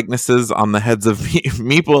drew our likenesses on the heads of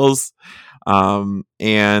meeples.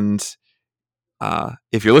 And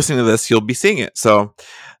if you're listening to this, you'll be seeing it. So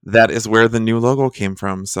that is where the new logo came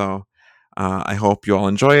from. So I hope you all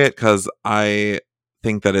enjoy it, because I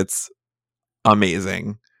think that it's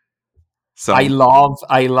amazing. So I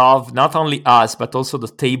love not only us but also the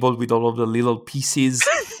table with all of the little pieces.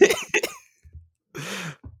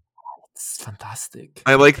 It's fantastic.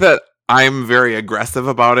 I like that I'm very aggressive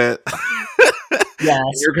about it. Yes,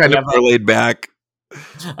 You're kind of more laid back.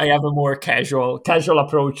 I have a more casual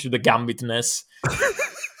approach to the gambitness.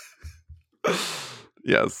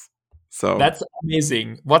 Yes. So That's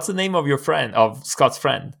amazing. What's the name of your friend, of Scott's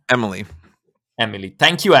friend? Emily. Emily.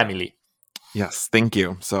 Thank you, Emily. Yes, thank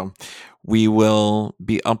you. So we will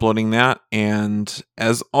be uploading that, and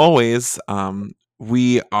as always,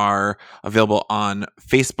 we are available on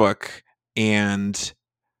Facebook and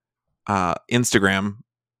Instagram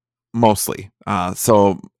mostly.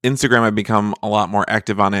 So Instagram, I've become a lot more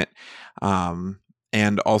active on it,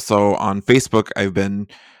 and also on Facebook, I've been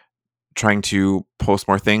trying to post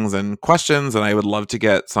more things and questions, and I would love to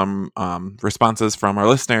get some responses from our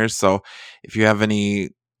listeners. So if you have any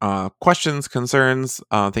questions, concerns,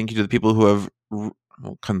 thank you to the people who have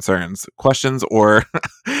concerns, questions, or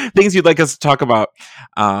things you'd like us to talk about.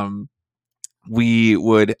 We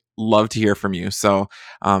would love to hear from you. So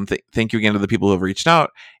thank you again to the people who have reached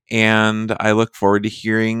out. And I look forward to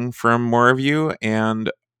hearing from more of you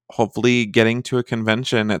and hopefully getting to a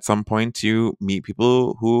convention at some point to meet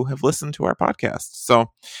people who have listened to our podcast.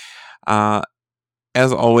 So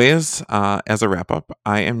as always, as a wrap up,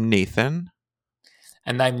 I am Nathan.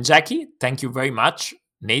 And I'm Jackie. Thank you very much,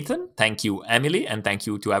 Nathan. Thank you, Emily. And thank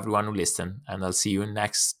you to everyone who listened. And I'll see you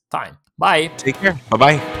next time. Bye. Take care.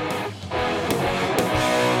 Bye-bye.